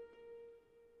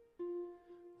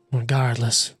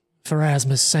 Regardless,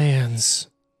 Pharasmus Sands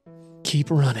keep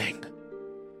running,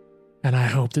 and I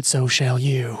hope that so shall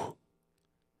you.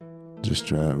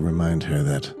 Just remind her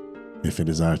that if it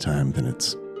is our time, then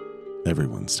it's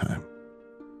everyone's time.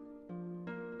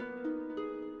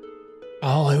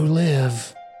 All who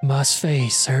live must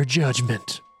face her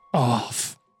judgment.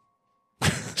 Off.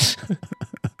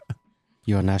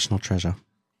 You're a national treasure.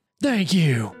 Thank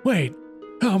you. Wait.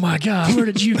 Oh my God, where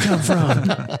did you come from?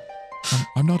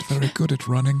 I'm not very good at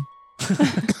running.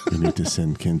 We need to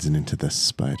send Kinzen into the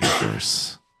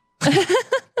Spider-Verse.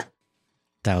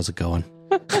 That was a good one.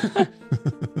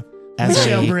 We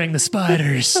shall bring the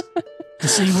spiders to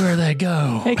see where they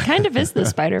go. It kind of is the As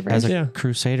Spider-Verse. a Yeah.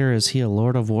 crusader, is he a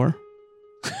lord of war?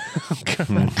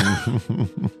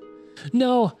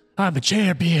 No, I'm a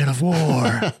champion of war.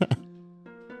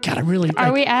 God, I really...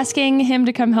 Are we asking him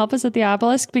to come help us at the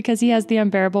obelisk because he has the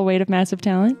unbearable weight of massive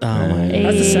talent? Oh, my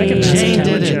That's the second Jane massive did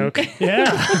talent it. joke.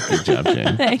 Yeah. Good job,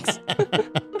 Jane. Thanks.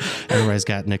 Everybody's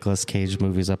got Nicolas Cage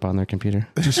movies up on their computer.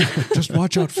 Just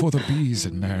watch out for the bees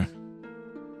in there.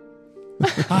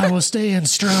 I will stand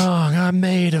strong. I'm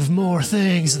made of more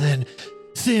things than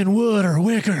thin wood or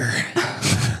wicker.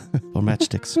 Or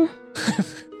matchsticks.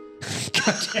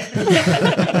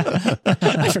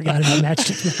 I forgot about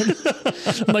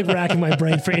Matchstick Men. I'm like racking my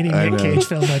brain for any Nick Cage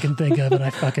film I can think of, and I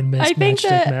fucking missed I think Matchstick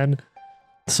that- Men.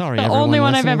 Sorry, The everyone only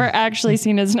one I've listening. ever actually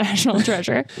seen is National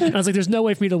Treasure. And I was like, there's no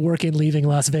way for me to work in leaving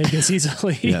Las Vegas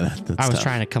easily. Yeah, that's I was tough.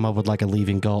 trying to come up with like a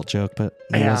leaving Galt joke, but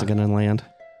it Yeah. wasn't going to land.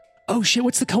 Oh shit,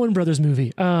 what's the Coen Brothers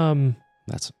movie?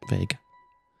 That's vague.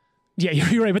 Yeah,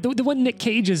 you're right, but the one Nick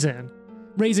Cage is in,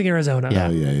 Raising Arizona. Yeah.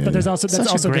 Oh, yeah. But there's also Such that's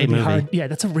a also great going to be movie. hard. Yeah,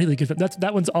 that's a really good.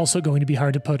 That one's also going to be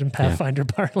hard to put in Pathfinder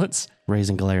parlance.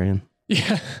 Raising Galarian.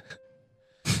 Yeah,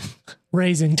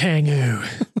 Raising Tengu.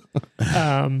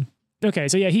 Okay,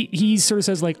 so yeah, he sort of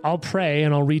says like, I'll pray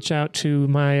and I'll reach out to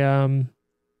my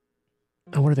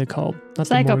what are they called? Not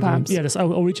the Morgan. Psychopomps. Yeah,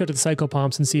 I'll reach out to the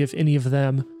Psychopomps and see if any of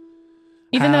them.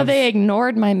 Even though have- they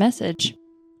ignored my message.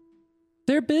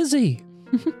 They're busy.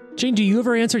 Jane, do you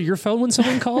ever answer your phone when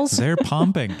someone calls? They're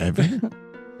pumping.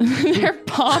 They're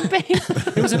pumping.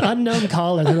 It was an unknown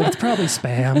caller. They're like, it's probably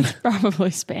spam. Probably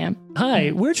spam.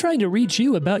 Hi, we're trying to reach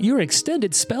you about your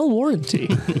extended spell warranty.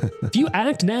 If you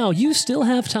act now, you still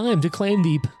have time to claim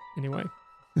the... Anyway.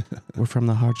 We're from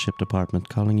the hardship department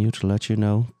calling you to let you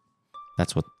know.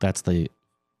 That's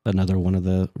another one of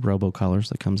the robocallers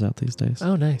that comes out these days.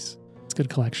 Oh, nice. It's a good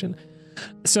collection.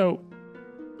 So,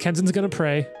 Kenzen's going to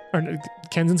pray. Or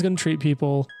Kenzen's going to treat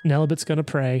people. Nelibit's going to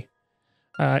pray.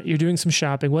 You're doing some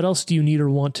shopping. What else do you need or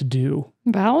want to do?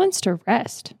 Val wants to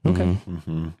rest. Okay.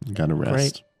 Mm-hmm. Gotta rest.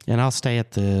 Great. And I'll stay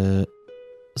at the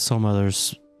Soul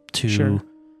Mothers too, Sure.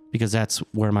 because that's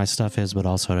where my stuff is, but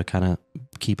also to kind of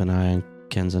keep an eye on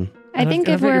Kenzen. I think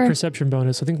I've if got your we're... perception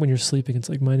bonus. I think when you're sleeping, it's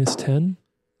like -10.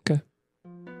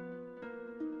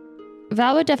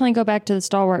 Val would definitely go back to the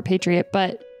Stalwart Patriot,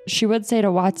 but she would say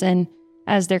to Watson,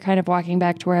 as they're kind of walking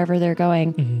back to wherever they're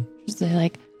going, Mm-hmm. she's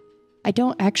like, I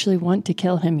don't actually want to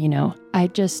kill him, you know. I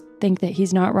just think that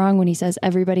he's not wrong when he says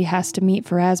everybody has to meet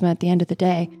Pharasma at the end of the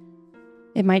day.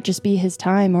 It might just be his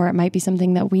time, or it might be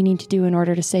something that we need to do in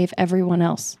order to save everyone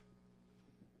else.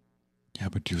 Yeah,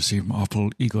 but you seem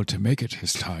awful eager to make it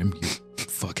his time, you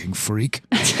fucking freak.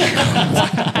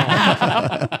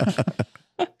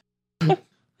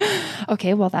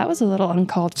 Okay, well, that was a little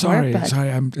uncalled for, Sorry, but I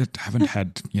haven't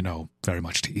had, very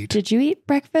much to eat. did you eat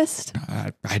breakfast?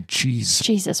 I had cheese.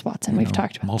 Jesus, Watson, we've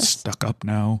talked I'm about all this. stuck up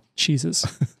now. Jesus.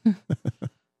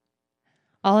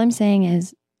 All I'm saying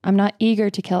is, I'm not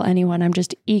eager to kill anyone. I'm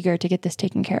just eager to get this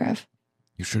taken care of.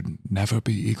 You should never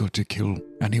be eager to kill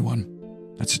anyone.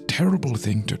 That's a terrible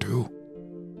thing to do.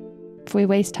 If we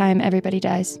waste time, everybody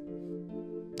dies.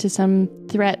 To some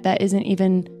threat that isn't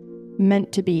even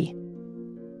meant to be.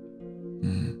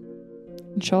 Mm.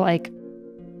 And she'll like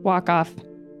walk off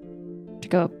to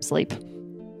go sleep.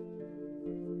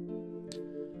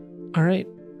 All right.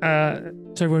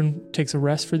 So everyone takes a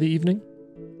rest for the evening.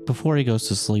 Before he goes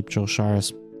to sleep,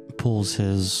 Josharis pulls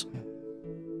his,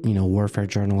 warfare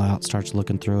journal out, starts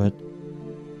looking through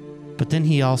it. But then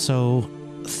he also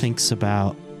thinks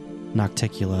about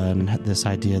Nocticula and this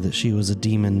idea that she was a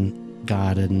demon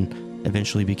god and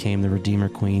eventually became the Redeemer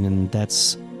Queen. And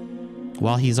that's,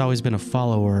 while he's always been a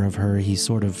follower of her, he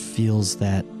sort of feels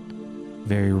that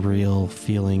very real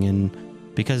feeling.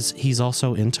 And because he's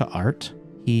also into art,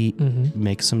 he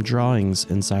makes some drawings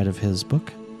inside of his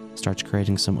book, starts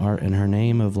creating some art in her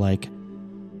name of like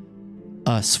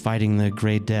us fighting the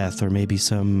Great Death, or maybe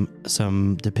some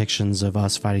depictions of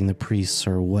us fighting the priests,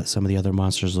 or what some of the other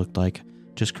monsters looked like.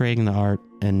 Just creating the art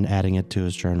and adding it to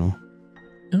his journal.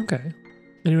 Okay.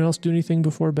 Anyone else do anything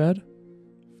before bed?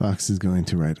 Fox is going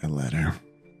to write a letter.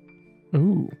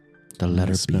 Ooh. The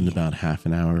letter We'll spend B. about half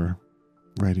an hour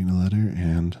writing a letter,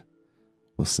 and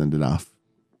we'll send it off.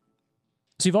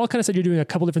 So you've all kind of said you're doing a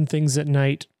couple different things at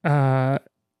night.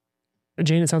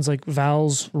 Jane, it sounds like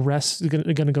Val's rest is going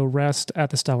to go rest at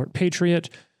the Stalwart Patriot.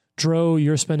 Dro,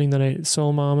 you're spending the night at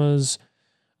Soul Mama's.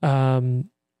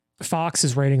 Fox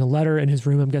is writing a letter in his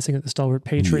room, I'm guessing, at the Stalwart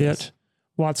Patriot. Yes.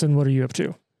 Watson, what are you up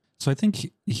to? So I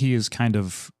think he is kind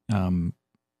of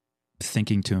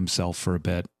thinking to himself for a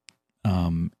bit.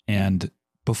 And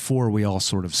before we all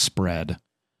sort of spread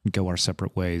and go our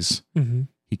separate ways, Mm-hmm.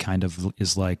 he kind of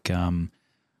is like,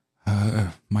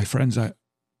 my friends,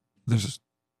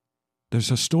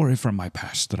 there's a story from my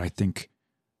past that I think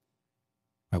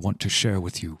I want to share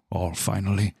with you all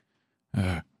finally.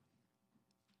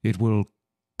 It will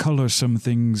color some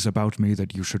things about me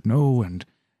that you should know, and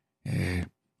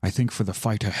I think for the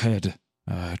fight ahead,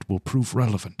 it will prove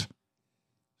relevant.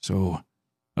 So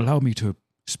allow me to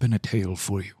spin a tale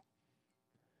for you.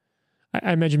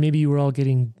 I imagine maybe you were all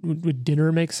getting, would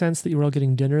dinner make sense that you were all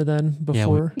getting dinner then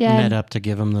before? We met up to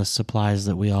give him the supplies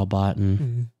that we all bought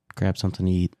and grab something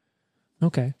to eat.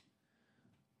 Okay.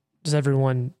 Is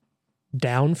everyone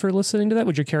down for listening to that?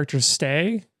 Would your characters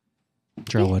stay?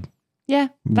 Dro would. Yeah,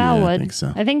 Val Yeah, would. I think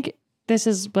so. I think this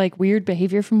is like weird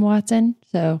behavior from Watson,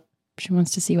 so she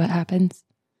wants to see what happens.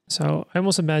 So I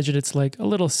almost imagine it's like a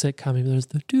little sitcom. There's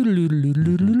the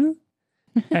doo-doo-doo-doo-doo-doo-doo.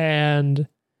 And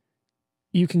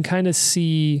you can kind of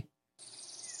see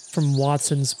from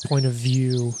Watson's point of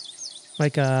view,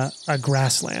 like a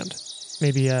grassland,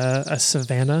 maybe a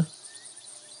savanna.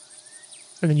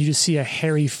 And then you just see a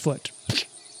hairy foot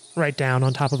right down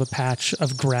on top of a patch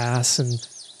of grass, and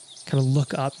kind of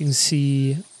look up. You can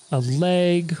see a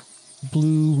leg,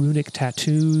 blue runic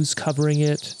tattoos covering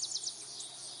it,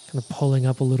 kind of pulling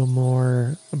up a little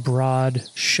more, a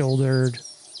broad-shouldered,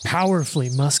 powerfully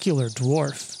muscular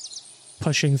dwarf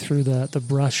pushing through the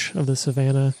brush of the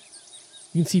savanna.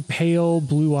 You can see pale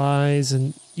blue eyes,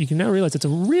 and you can now realize it's a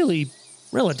really,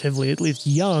 relatively, at least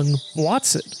young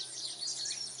Watson.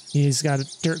 He's got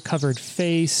a dirt-covered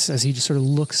face as he just sort of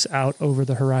looks out over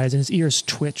the horizon. His ears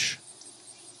twitch,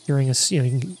 hearing us. You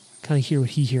can kind of hear what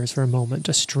he hears for a moment.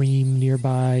 A stream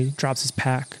nearby, drops his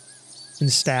pack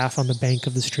and staff on the bank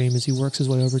of the stream as he works his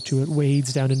way over to it,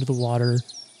 wades down into the water,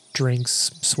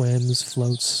 drinks, swims,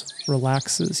 floats,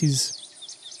 relaxes. He's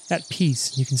at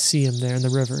peace. You can see him there in the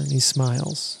river, and he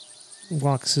smiles,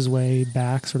 walks his way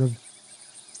back, sort of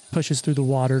pushes through the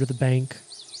water to the bank,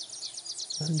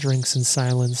 drinks in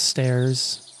silence,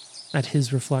 stares at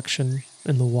his reflection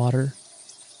in the water.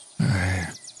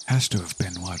 Has to have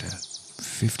been,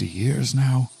 50 years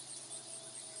now?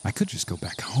 I could just go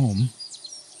back home.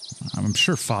 I'm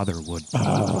sure Father would.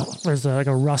 There's like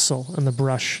a rustle in the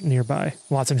brush nearby.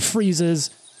 Watson freezes.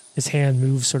 His hand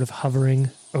moves, sort of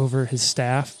hovering over his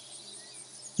staff.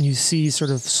 And you see sort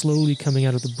of slowly coming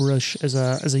out of the brush as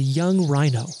a young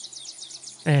rhino.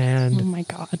 And Oh my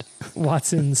god.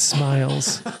 Watson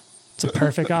smiles. It's a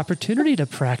perfect opportunity to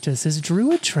practice his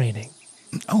druid training.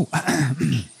 Oh,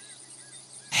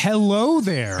 hello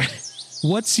there.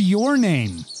 What's your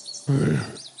name?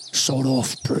 Sod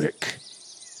off, prick.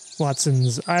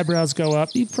 Watson's eyebrows go up.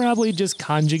 He probably just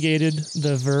conjugated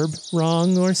the verb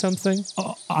wrong or something.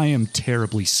 I am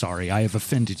terribly sorry. I have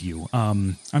offended you.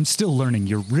 I'm still learning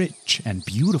your rich and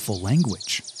beautiful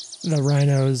language. The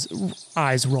rhino's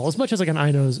eyes roll, as much as like a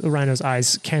rhino's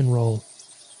eyes can roll,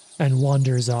 and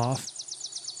wanders off.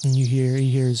 And he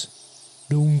hears,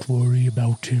 "Don't worry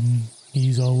about him.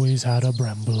 He's always had a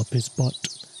bramble up his butt."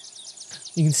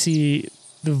 You can see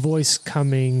the voice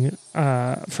coming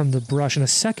from the brush, and a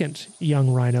second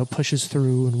young rhino pushes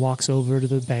through and walks over to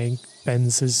the bank,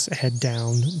 bends his head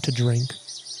down to drink.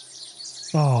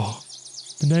 Oh,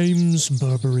 the name's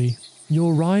Burberry.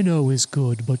 Your rhino is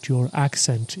good, but your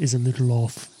accent is a little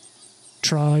off.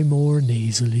 Try more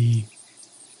nasally.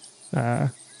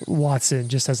 Watson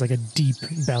just has like a deep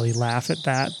belly laugh at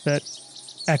that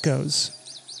echoes.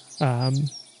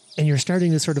 And you're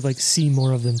starting to sort of like see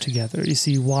more of them together. You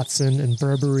see Watson and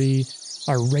Burberry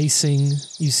are racing.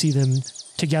 You see them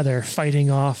together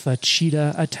fighting off a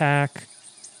cheetah attack.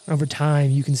 Over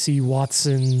time, you can see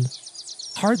Watson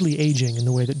hardly aging in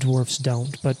the way that dwarfs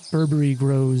don't, but Burberry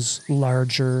grows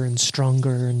larger and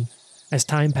stronger, and as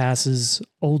time passes,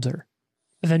 older.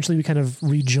 Eventually, we kind of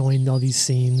rejoin all these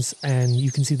scenes, and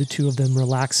you can see the two of them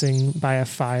relaxing by a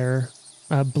fire,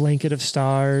 a blanket of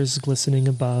stars glistening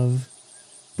above.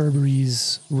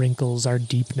 Burberry's wrinkles are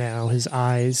deep now. His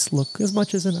eyes look, as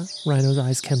much as a rhino's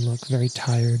eyes can look, very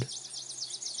tired.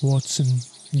 Watson,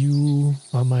 you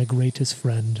are my greatest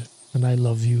friend, and I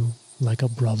love you like a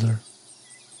brother.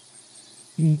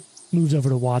 He moves over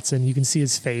to Watson. You can see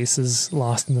his face is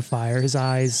lost in the fire. His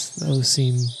eyes, though,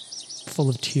 seem full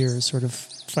of tears, sort of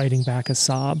fighting back a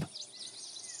sob.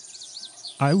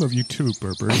 I love you too,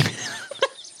 Burberry.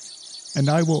 And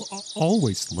I will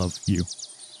always love you.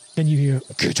 Then you hear,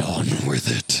 "Get on with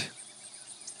it."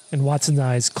 And Watson's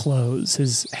eyes close.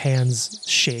 His hands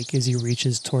shake as he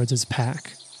reaches towards his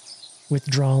pack,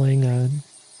 withdrawing a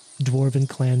dwarven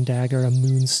clan dagger, a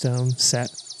moonstone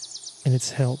set in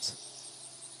its hilt.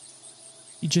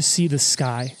 You just see the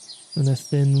sky and a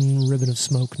thin ribbon of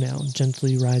smoke now,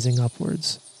 gently rising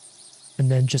upwards.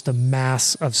 And then just a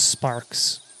mass of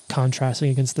sparks contrasting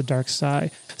against the dark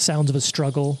sky. Sounds of a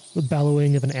struggle, the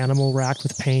bellowing of an animal racked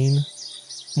with pain.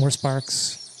 More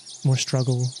sparks, more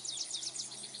struggle,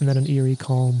 and then an eerie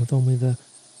calm with only the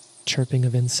chirping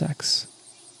of insects.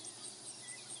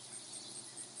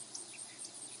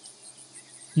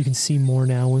 You can see more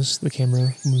now as the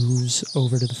camera moves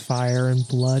over to the fire, and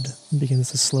blood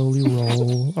begins to slowly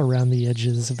roll around the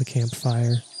edges of the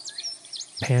campfire.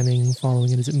 Panning,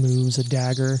 following it as it moves, a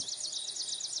dagger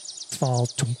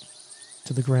falls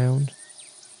to the ground.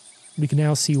 We can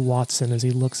now see Watson as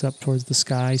he looks up towards the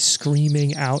sky,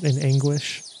 screaming out in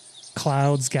anguish.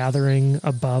 Clouds gathering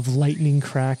above, lightning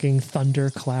cracking, thunder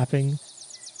clapping.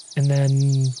 And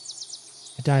then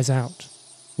it dies out.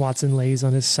 Watson lays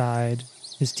on his side,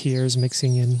 his tears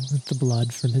mixing in with the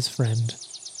blood from his friend.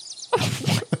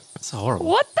 It's horrible.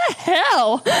 What the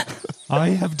hell?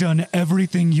 I have done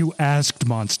everything you asked,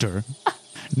 monster.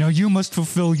 Now you must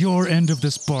fulfill your end of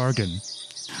this bargain.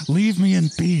 Leave me in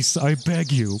peace, I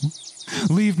beg you.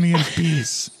 Leave me in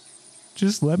peace.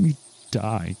 Just let me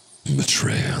die.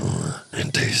 Betrayal.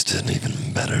 It tasted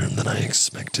even better than I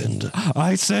expected.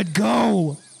 I said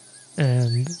go!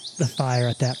 And the fire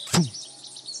at that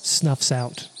snuffs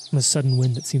out in a sudden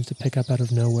wind that seems to pick up out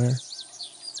of nowhere.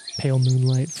 Pale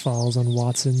moonlight falls on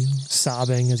Watson,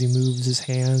 sobbing as he moves his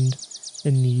hand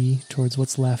and knee towards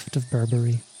what's left of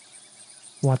Burberry.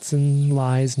 Watson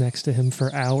lies next to him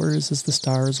for hours as the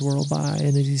stars whirl by,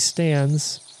 and as he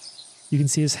stands, you can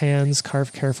see his hands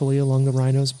carved carefully along the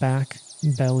rhino's back,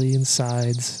 belly, and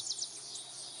sides,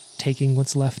 taking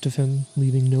what's left of him,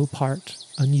 leaving no part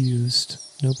unused,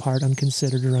 no part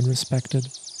unconsidered or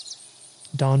unrespected.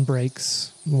 Dawn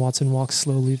breaks, and Watson walks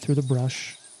slowly through the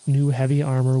brush, new heavy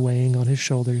armor weighing on his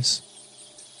shoulders.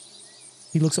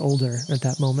 He looks older at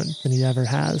that moment than he ever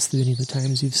has through any of the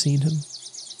times you've seen him.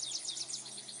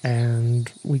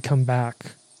 And we come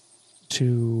back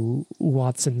to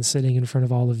Watson sitting in front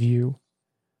of all of you,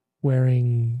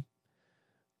 wearing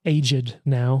aged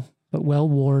now, but well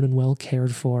worn and well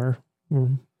cared for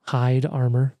hide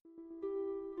armor.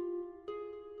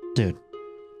 Dude.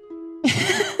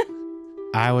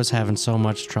 I was having so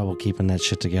much trouble keeping that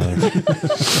shit together.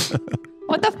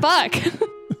 What the fuck?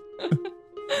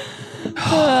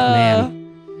 Man.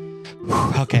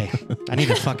 Okay. I need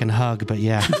a fucking hug, but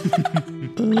yeah.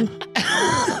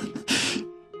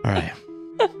 All right.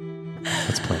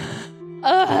 Let's play.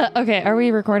 Okay, are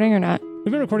we recording or not?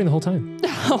 We've been recording the whole time.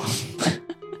 Oh.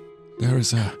 There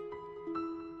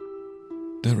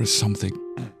is something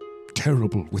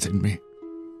terrible within me.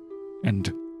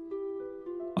 And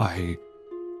I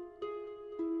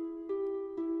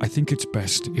think it's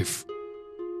best if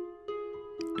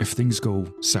things go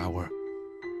sour,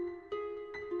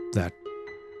 that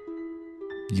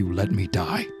you let me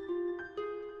die.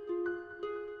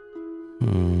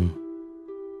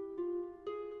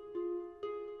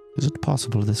 Is it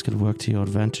possible this could work to your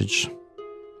advantage?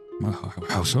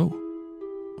 How so?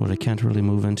 Well, it can't really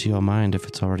move into your mind if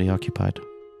it's already occupied.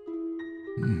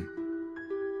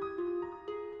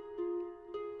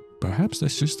 Perhaps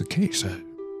this is the case.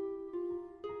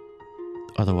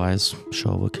 Otherwise,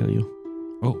 Shaw will kill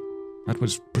you. Oh, that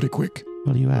was pretty quick.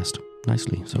 Well, you asked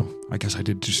nicely, so I guess I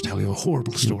did just tell you a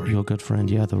horrible story. You're a good friend.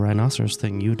 Yeah, the rhinoceros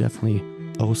thing, you definitely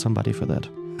owe somebody for that.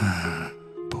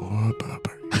 Poor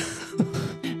Burberry.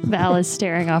 Val is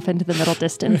staring off into the middle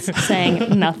distance,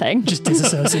 saying nothing. Just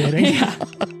disassociating. Yeah.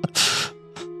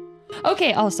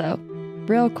 Okay, also,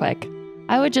 real quick,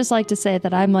 I would just like to say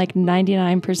that I'm like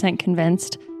 99%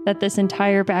 convinced that this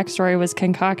entire backstory was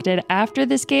concocted after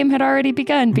this game had already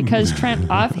begun because Trent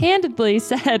offhandedly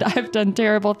said, I've done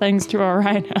terrible things to a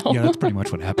rhino. Yeah, that's pretty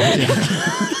much what happened.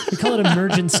 We call it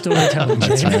emergent storytelling.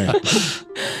 That's Jake. right.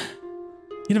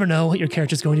 You never know what your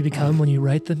character's going to become when you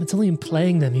write them. It's only in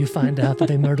playing them you find out that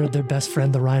they murdered their best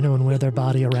friend, the rhino, and wear their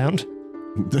body around.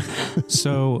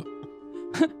 So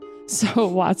So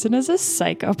Watson is a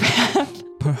psychopath.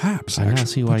 perhaps, I now actually,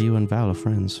 see why you and Val are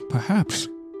friends. perhaps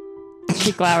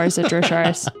He glowers at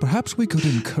Drosharis. Perhaps we could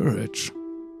encourage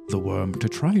the worm to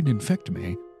try and infect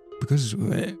me, because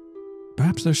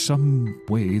perhaps there's some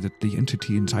way that the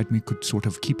entity inside me could sort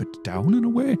of keep it down in a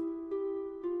way.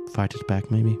 Fight it back,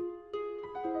 maybe.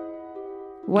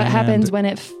 What And- happens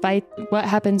when what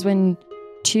happens when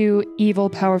two evil,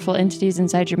 powerful entities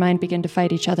inside your mind begin to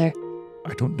fight each other?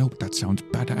 I don't know, but that sounds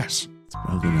badass.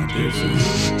 Probably not good.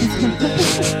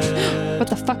 What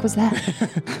the fuck was that?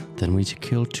 Then we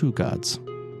kill two gods.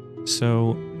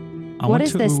 So, I What want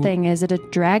is to, this thing? Is it a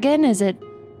dragon? Is it...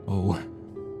 Oh,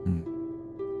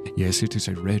 yes, it is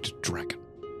a red dragon.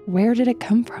 Where did it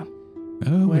come from?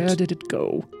 Oh, Where it's did it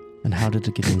go? And how did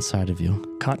it get inside of you?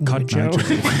 Cotton Cut Eye Joe.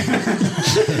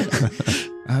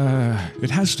 It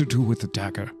has to do with the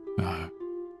dagger.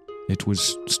 It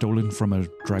was stolen from a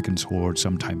dragon's hoard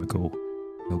some time ago,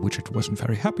 which it wasn't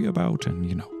very happy about, and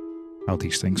you know how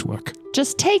these things work.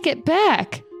 Just take it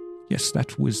back. Yes,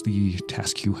 that was the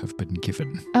task you have been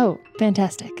given. Oh,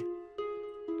 fantastic.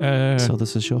 So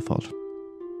this is your fault.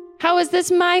 How is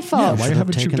this my fault? why Should have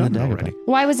haven't you taken done the it dagger already? back.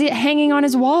 Why was it hanging on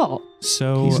his wall?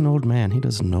 So He's an old man. He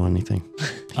doesn't know anything.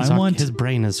 I want His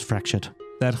brain is fractured.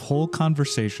 that whole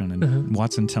conversation and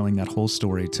Watson telling that whole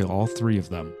story to all three of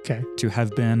them Okay. to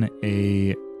have been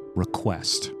a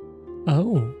request.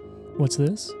 Oh, what's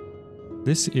this?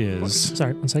 This is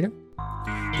Sorry, 1 second.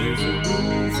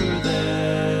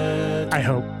 I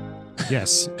hope.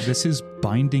 yes, this is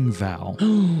binding vow.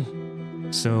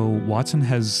 So Watson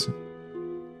has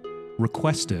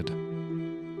requested,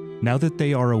 now that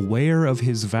they are aware of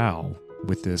his vow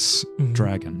with this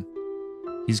dragon,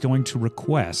 he's going to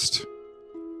request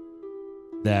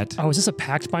that, Oh, is this a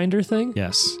pact binder thing?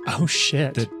 yes, Oh,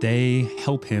 shit. that they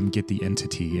help him get the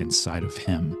entity inside of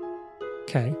him.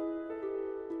 Okay.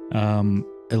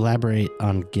 Elaborate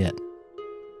on get.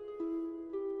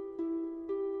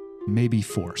 Maybe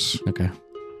force. Okay.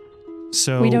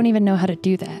 So We don't even know how to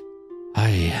do that.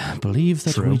 I believe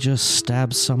that True. we just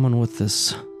stabbed someone with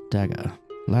this dagger.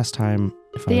 Last time,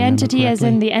 if I The remember entity as in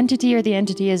correctly- the entity or the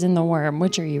entity as in the worm?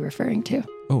 Which are you referring to?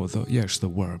 Oh, yes, the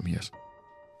worm, yes.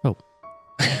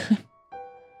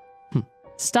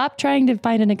 Stop trying to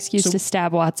find an excuse So- to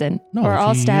stab Watson, No, or if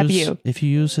I'll you stab use- you. If you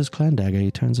use his clan dagger, he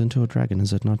turns into a dragon.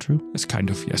 Is that not true? It's kind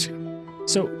of, yes.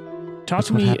 So, talk That's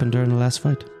to what me. happened during the last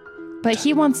fight. But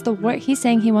he wants he's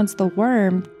saying he wants the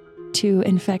worm to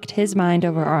infect his mind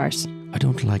over ours. I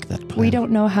don't like that plan. We don't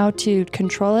know how to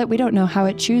control it. We don't know how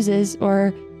it chooses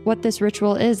or what this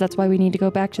ritual is. That's why we need to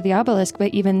go back to the obelisk.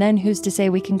 But even then, who's to say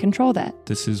we can control that?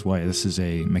 This is why this is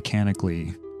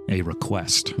mechanically a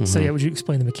request. So, Mhm. yeah, would you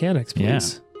explain the mechanics,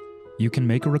 please? Yeah. You can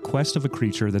make a request of a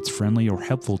creature that's friendly or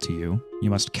helpful to you. You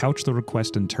must couch the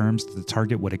request in terms that the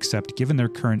target would accept given their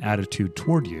current attitude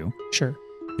toward you. Sure.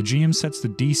 The GM sets the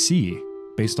DC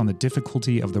based on the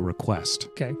difficulty of the request.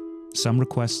 Okay. Some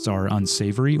requests are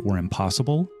unsavory or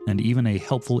impossible, and even a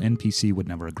helpful NPC would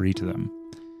never agree to them.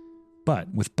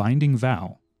 But with Binding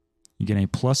Vow, you get a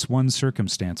 +1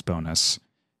 circumstance bonus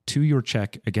to your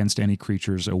check against any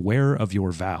creatures aware of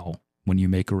your vow when you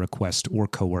make a request or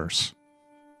coerce,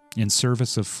 in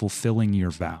service of fulfilling your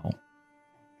vow.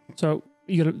 So,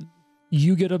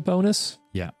 you get a bonus?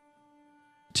 Yeah.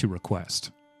 To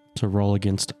request. To roll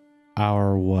against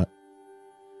our what?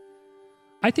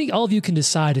 I think all of you can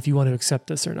decide if you want to accept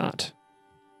this or not.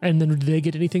 And then do they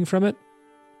get anything from it?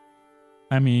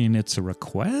 I mean, it's a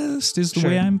request is the Sure.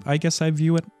 way I guess I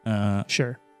view it.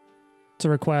 Sure. It's a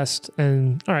request,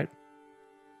 and all right.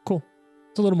 Cool.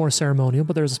 It's a little more ceremonial,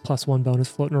 but there's this +1 bonus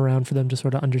floating around for them to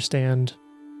sort of understand.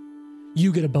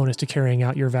 You get a bonus to carrying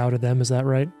out your vow to them, is that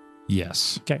right?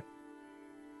 Yes.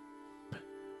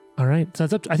 All right. So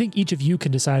that's I think each of you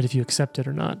can decide if you accept it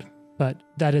or not. But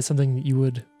that is something that you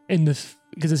would,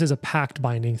 because this is a pact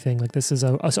binding thing, like this is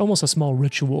almost a small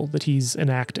ritual that he's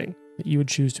enacting that you would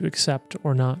choose to accept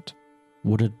or not.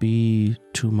 Would it be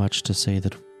too much to say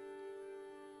that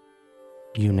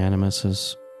unanimous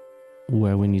is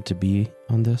where we need to be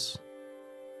on this?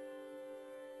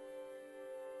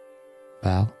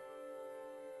 Val?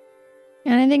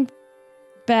 And I think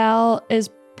Val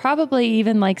is probably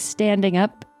even like standing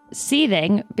up,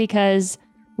 seething, because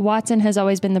Watson has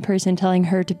always been the person telling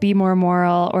her to be more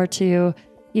moral or to,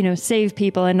 save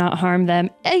people and not harm them,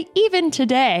 even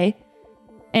today.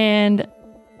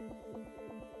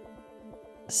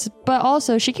 But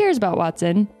also she cares about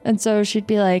Watson. And so she'd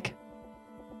be like,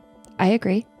 I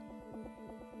agree.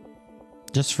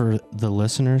 Just for the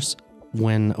listeners,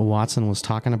 when Watson was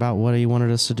talking about what he wanted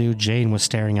us to do, Jane was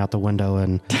staring out the window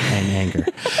in anger.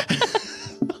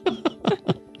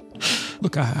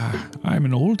 Look, I'm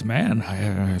an old man.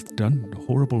 I've done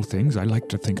horrible things. I like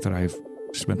to think that I've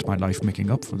spent my life making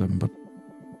up for them, but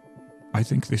I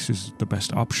think this is the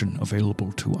best option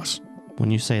available to us.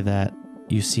 When you say that,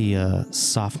 you see a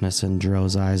softness in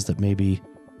Dro's eyes that maybe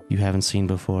you haven't seen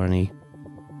before, and he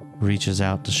reaches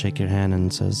out to shake your hand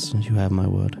and says, you have my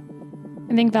word.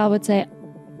 I think Val would say,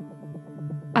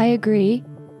 I agree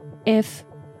if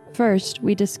first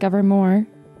we discover more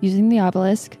using the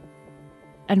obelisk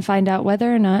and find out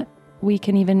whether or not we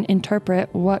can even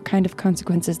interpret what kind of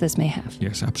consequences this may have.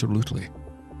 Yes, absolutely.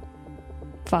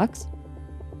 Fox?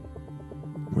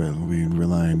 Well, we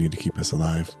rely on you to keep us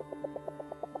alive.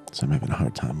 So I'm having a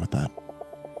hard time with that.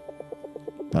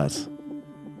 But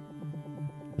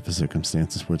if the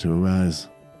circumstances were to arise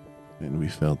and we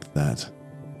felt that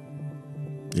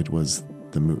it was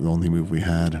the only move we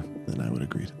had, then I would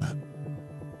agree to that.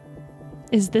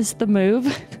 Is this the move?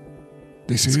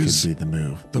 This This is could be the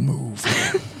move. the move.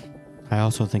 I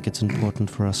also think it's important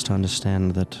for us to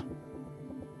understand that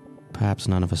perhaps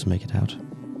none of us make it out,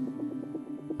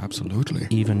 Absolutely.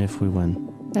 even if we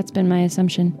win. That's been my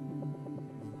assumption.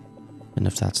 And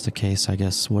if that's the case, I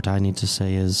guess what I need to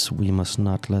say is we must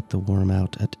not let the worm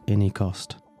out at any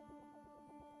cost.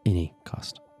 Any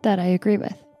cost. That I agree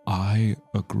with. I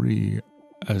agree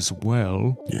as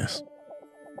well. Yes.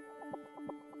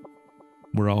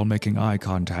 We're all making eye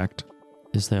contact.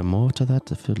 Is there more to that?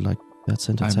 I feel like that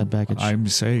sentence had baggage. I'm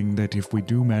saying that if we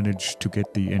do manage to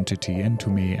get the entity into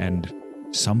me and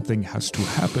something has to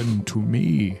happen to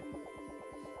me,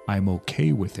 I'm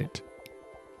okay with it.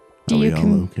 Do Are we you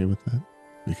all okay with that?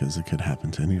 Because it could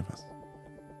happen to any of us.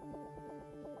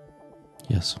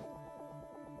 Yes.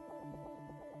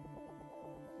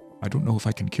 I don't know if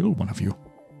I can kill one of you.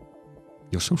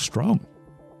 You're so strong.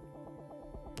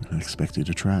 I expect you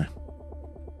to try.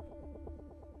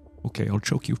 Okay, I'll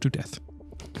choke you to death.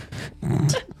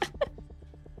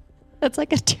 That's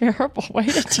like a terrible way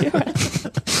to do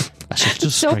it. I should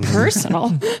just So strangle him.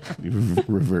 personal. You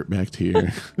revert back to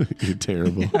your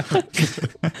terrible.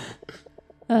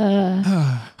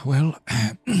 Well, all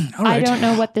right. I don't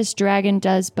know what this dragon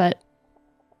does, but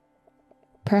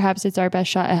perhaps it's our best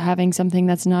shot at having something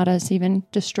that's not us even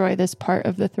destroy this part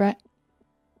of the threat.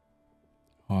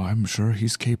 Oh, I'm sure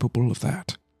he's capable of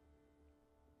that.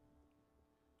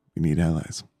 We need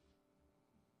allies.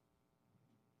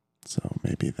 So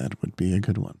maybe that would be a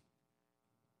good one.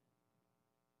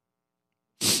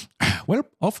 Well,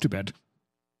 off to bed.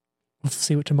 We'll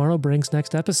see what tomorrow brings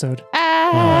next episode.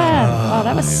 Oh,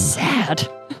 that was sad.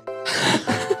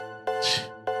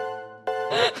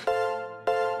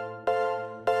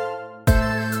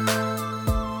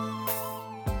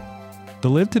 The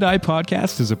Live to Die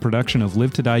podcast is a production of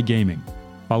Live to Die Gaming.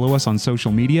 Follow us on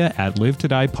social media at Live to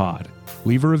Die Pod.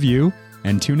 Leave a review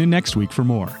and tune in next week for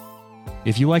more.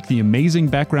 If you like the amazing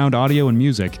background audio and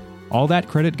music, all that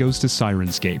credit goes to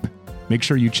Sirenscape. Make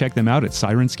sure you check them out at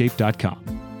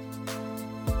Sirenscape.com.